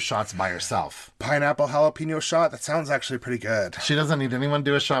like ready to do shots by herself. Pineapple jalapeno shot? That sounds actually pretty good. She doesn't need anyone to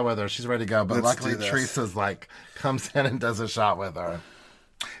do a shot with her. She's ready to go. But luckily, Teresa's like comes in and does a shot with her.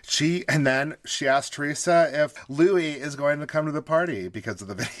 And then she asked Teresa if Louis is going to come to the party because of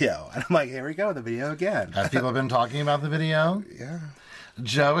the video. And I'm like, here we go, the video again. Have people been talking about the video? Yeah.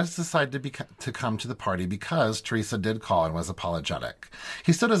 Joe has decided to come to the party because Teresa did call and was apologetic.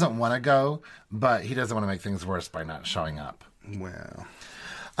 He still doesn't want to go, but he doesn't want to make things worse by not showing up. Well.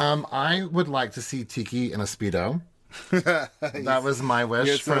 I would like to see Tiki in a Speedo. That was my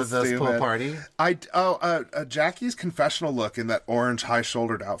wish for this pool party. Jackie's confessional look in that orange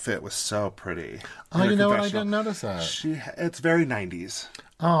high-shouldered outfit was so pretty. Oh, you know what? I didn't notice that. It's very 90s.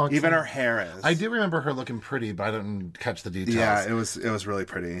 Oh, even her hair is. I do remember her looking pretty, but I didn't catch the details. Yeah, it was really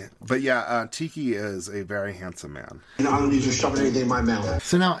pretty. But yeah, Tiki is a very handsome man. I don't need you shoving anything in my mouth.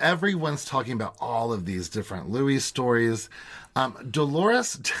 So now everyone's talking about all of these different Louis stories.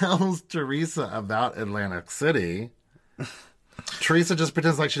 Dolores tells Teresa about Atlantic City. Teresa just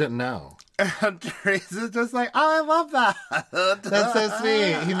pretends like she didn't know. And Teresa's just like, oh, I love that. That's so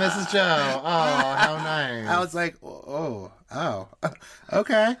sweet. He misses Joe. Oh, how nice. I was like, oh,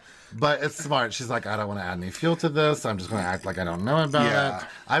 okay. But it's smart. She's like, I don't want to add any fuel to this. I'm just going to act like I don't know about it.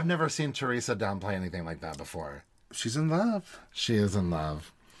 I've never seen Teresa downplay anything like that before. She's in love. She is in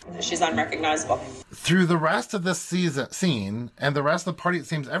love. She's unrecognizable. Through the rest of this scene and the rest of the party, it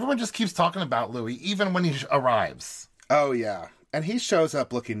seems everyone just keeps talking about Louis, even when he arrives. Oh, yeah. And he shows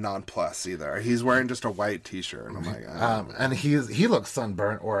up looking nonplussed either. He's wearing just a white T-shirt. Oh, my God. And he looks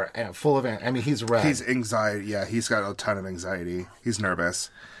sunburnt or full of... I mean, he's red. He's anxiety. Yeah, he's got a ton of anxiety. He's nervous.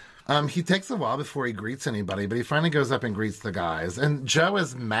 He takes a while before he greets anybody, but he finally goes up and greets the guys. And Joe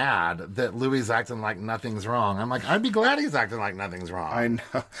is mad that Louis is acting like nothing's wrong. I'm like, I'd be glad he's acting like nothing's wrong. I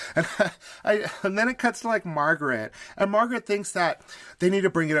know. And then it cuts to, like, Margaret. And Margaret thinks that they need to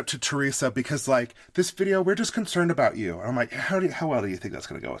bring it up to Teresa because, like, this video, we're just concerned about you. And I'm like, how well do you think that's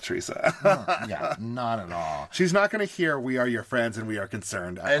going to go with Teresa? Yeah, not at all. She's not going to hear, we are your friends and we are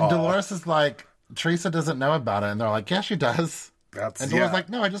concerned at all. And Dolores is like, Teresa doesn't know about it. And they're like, yeah, she does. And Dolores like,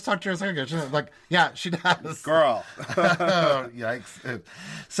 no, I just talked to her a second ago. She's like, yeah, she does. Girl. Oh, yikes.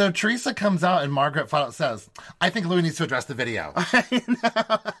 So Teresa comes out and Margaret flat out says, I think Louis needs to address the video. I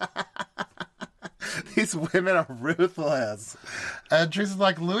know. These women are ruthless. Teresa's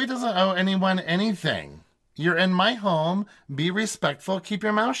like, Louis doesn't owe anyone anything. You're in my home. Be respectful. Keep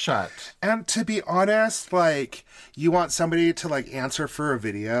your mouth shut. And to be honest, like, you want somebody to, like, answer for a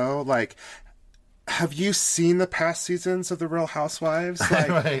video, like... have you seen the past seasons of The Real Housewives? Like,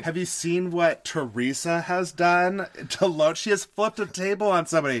 right. Have you seen what Teresa has done? She has flipped a table on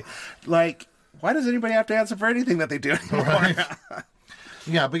somebody. Like, why does anybody have to answer for anything that they do anymore? Right.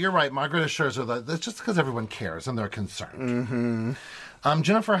 Yeah, but you're right. Margaret assures her that it's just because everyone cares and they're concerned. Mm-hmm.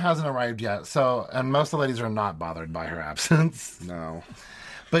 Jennifer hasn't arrived yet, and most of the ladies are not bothered by her absence. No.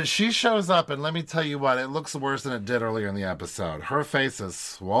 But she shows up, and let me tell you what, it looks worse than it did earlier in the episode. Her face is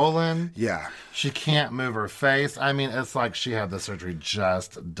swollen. Yeah. She can't move her face. I mean, it's like she had the surgery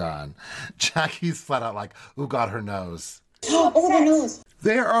just done. Jackie's flat out like, ooh, God, her nose. Oh, their nose.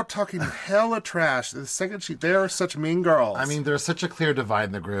 They are all talking hella trash. The second they are such mean girls. I mean, there's such a clear divide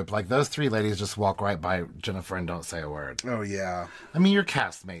in the group. Like, those three ladies just walk right by Jennifer and don't say a word. Oh, yeah. I mean, you're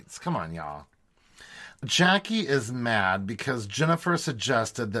castmates. Come on, y'all. Jackie is mad because Jennifer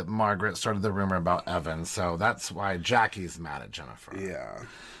suggested that Margaret started the rumor about Evan, so that's why Jackie's mad at Jennifer. Yeah.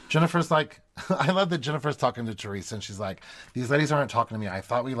 Jennifer's like, I love that Jennifer's talking to Teresa, and she's like, these ladies aren't talking to me. I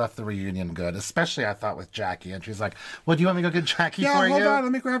thought we left the reunion good, especially I thought with Jackie. And she's like, well, do you want me to go get Jackie for you? Yeah, hold on,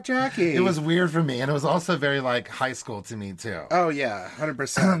 let me grab Jackie. It was weird for me, and it was also very, like, high school to me, too. Oh, yeah,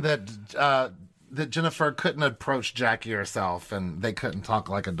 100%. That Jennifer couldn't approach Jackie herself, and they couldn't talk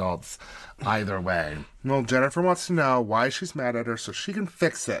like adults either way. Well, Jennifer wants to know why she's mad at her so she can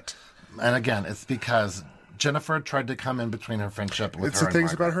fix it. And again, it's because Jennifer tried to come in between her friendship with her and It's the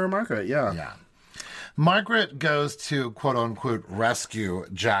things Margaret. about her and Margaret, yeah. Yeah. Margaret goes to, quote-unquote, rescue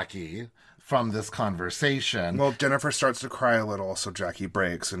Jackie from this conversation. Well, Jennifer starts to cry a little, so Jackie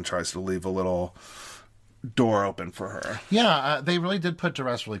breaks and tries to leave a little door open for her. Yeah, they really did put to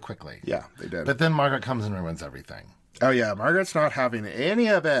rest really quickly. Yeah, they did. But then Margaret comes and ruins everything. Oh, yeah, Margaret's not having any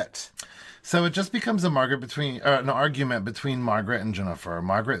of it. So it just becomes an argument between Margaret and Jennifer.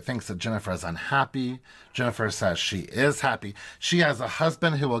 Margaret thinks that Jennifer is unhappy. Jennifer says she is happy. She has a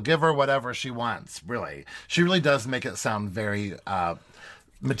husband who will give her whatever she wants, really. She really does make it sound very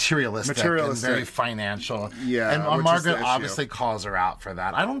materialistic and very financial. Yeah, and Margaret obviously calls her out for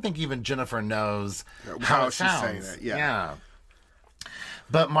that. I don't think even Jennifer knows how it sounds. Saying it. Yeah.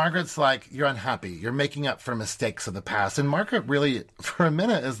 But Margaret's like, you're unhappy. You're making up for mistakes of the past. And Margaret really, for a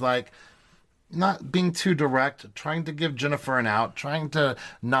minute, is like, not being too direct, trying to give Jennifer an out, trying to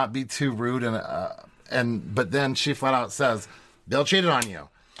not be too rude, but then she flat out says, Bill cheated on you.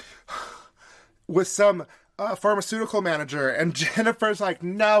 With some pharmaceutical manager, and Jennifer's like,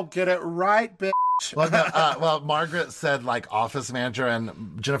 no, get it right, bitch. Well, Margaret said, like, office manager,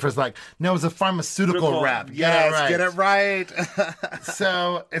 and Jennifer's like, no, it was a pharmaceutical rep. Yes, get it right.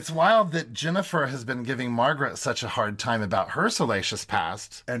 So it's wild that Jennifer has been giving Margaret such a hard time about her salacious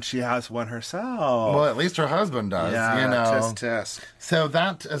past. And she has one herself. Well, at least her husband does, Yeah, tisk. So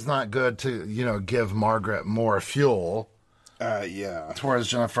that is not good to, give Margaret more fuel. Yeah. Towards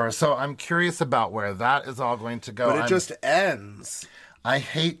Jennifer. So I'm curious about where that is all going to go. But it just ends. I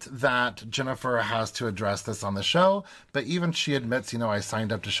hate that Jennifer has to address this on the show, but even she admits, I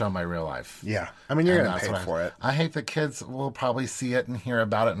signed up to show my real life. Yeah. I mean, you're going to pay for it. I hate that kids will probably see it and hear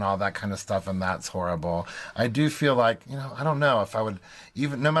about it and all that kind of stuff, and that's horrible. I do feel like, I don't know if I would,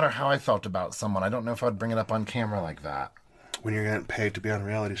 even no matter how I felt about someone, I don't know if I would bring it up on camera like that. When you're getting paid to be on a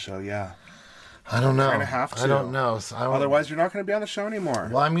reality show, yeah. I don't know. You're going to have to. I don't know. Otherwise, you're not going to be on the show anymore.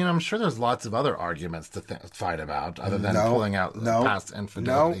 Well, I mean, I'm sure there's lots of other arguments to fight about other than pulling out past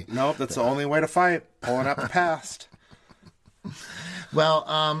infidelity. No, that's the only way to fight, pulling up the past.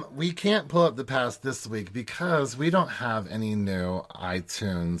 Well, we can't pull up the past this week because we don't have any new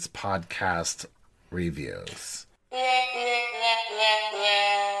iTunes podcast reviews.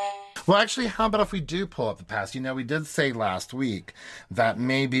 Well, actually, how about if we do pull up the past? We did say last week that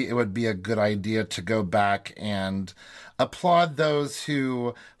maybe it would be a good idea to go back and applaud those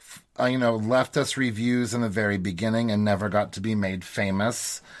who, left us reviews in the very beginning and never got to be made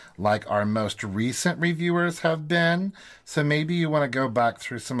famous, like our most recent reviewers have been. So maybe you want to go back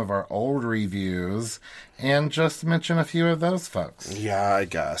through some of our old reviews and just mention a few of those folks. Yeah, I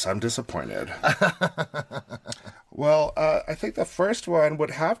guess. I'm disappointed. Well, I think the first one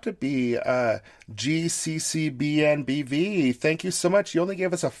would have to be GCCBNBV. Thank you so much. You only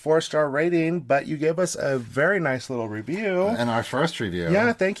gave us a 4-star rating, but you gave us a very nice little review. And our first review.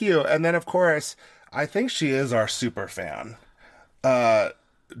 Yeah, thank you. And then, of course, I think she is our super fan.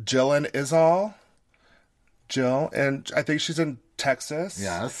 Jillian Izal. Jill, and I think she's in Texas.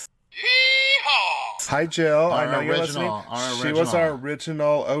 Yes. Hi, Jill. I know you're listening. She was our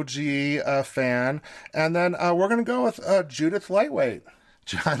original OG fan. And then we're going to go with Judith Lightweight.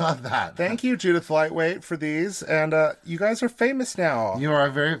 I love that. Thank you, Judith Lightweight, for these. And you guys are famous now. You are our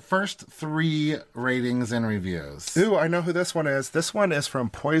very first 3 ratings and reviews. Ooh, I know who this one is. This one is from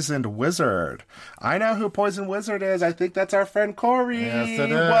Poisoned Wizard. I know who Poisoned Wizard is. I think that's our friend Corey. Yes,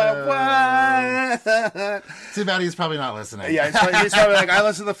 it is. What? Too bad he's probably not listening. Yeah, he's probably like, I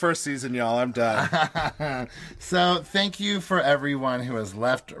listened to the first season, y'all. I'm done. So thank you for everyone who has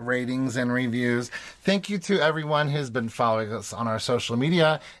left ratings and reviews. Thank you to everyone who's been following us on our social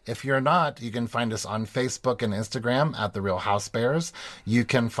media. If you're not, you can find us on Facebook and Instagram at The Real Housebears. You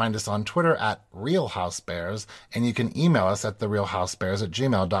can find us on Twitter at Real Housebears, and you can email us at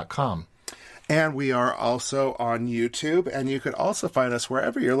therealhousebears@gmail.com. And we are also on YouTube, and you could also find us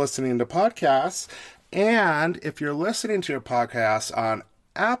wherever you're listening to podcasts. And if you're listening to your podcasts on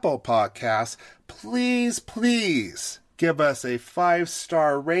Apple Podcasts, please give us a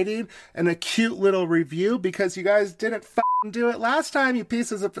 5-star rating and a cute little review, because you guys didn't do it last time, you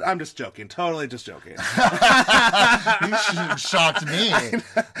pieces of... I'm just joking. Totally just joking. You shocked me.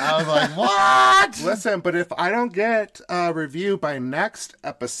 I was like, what? Listen, but if I don't get a review by next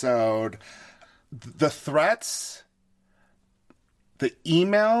episode, the threats, the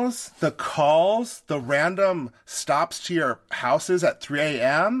emails, the calls, the random stops to your houses at 3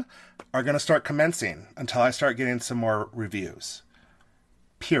 a.m. are going to start commencing until I start getting some more reviews.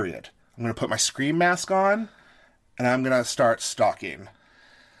 Period. I'm going to put my Scream mask on, and I'm going to start stalking.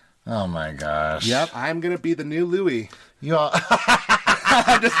 Oh, my gosh. Yep, I'm going to be the new Louis. You all...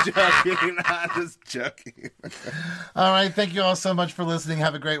 I'm just joking. All right, thank you all so much for listening.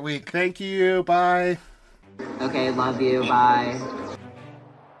 Have a great week. Thank you. Bye. Okay, love you. Bye.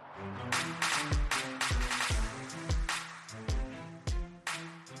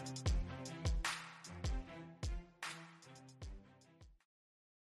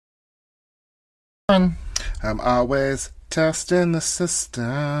 I'm always testing the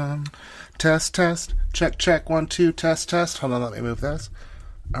system. Test, check, 1, 2, test. Hold on, let me move this.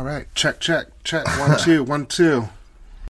 All right, check, 1, 2, 1, 2.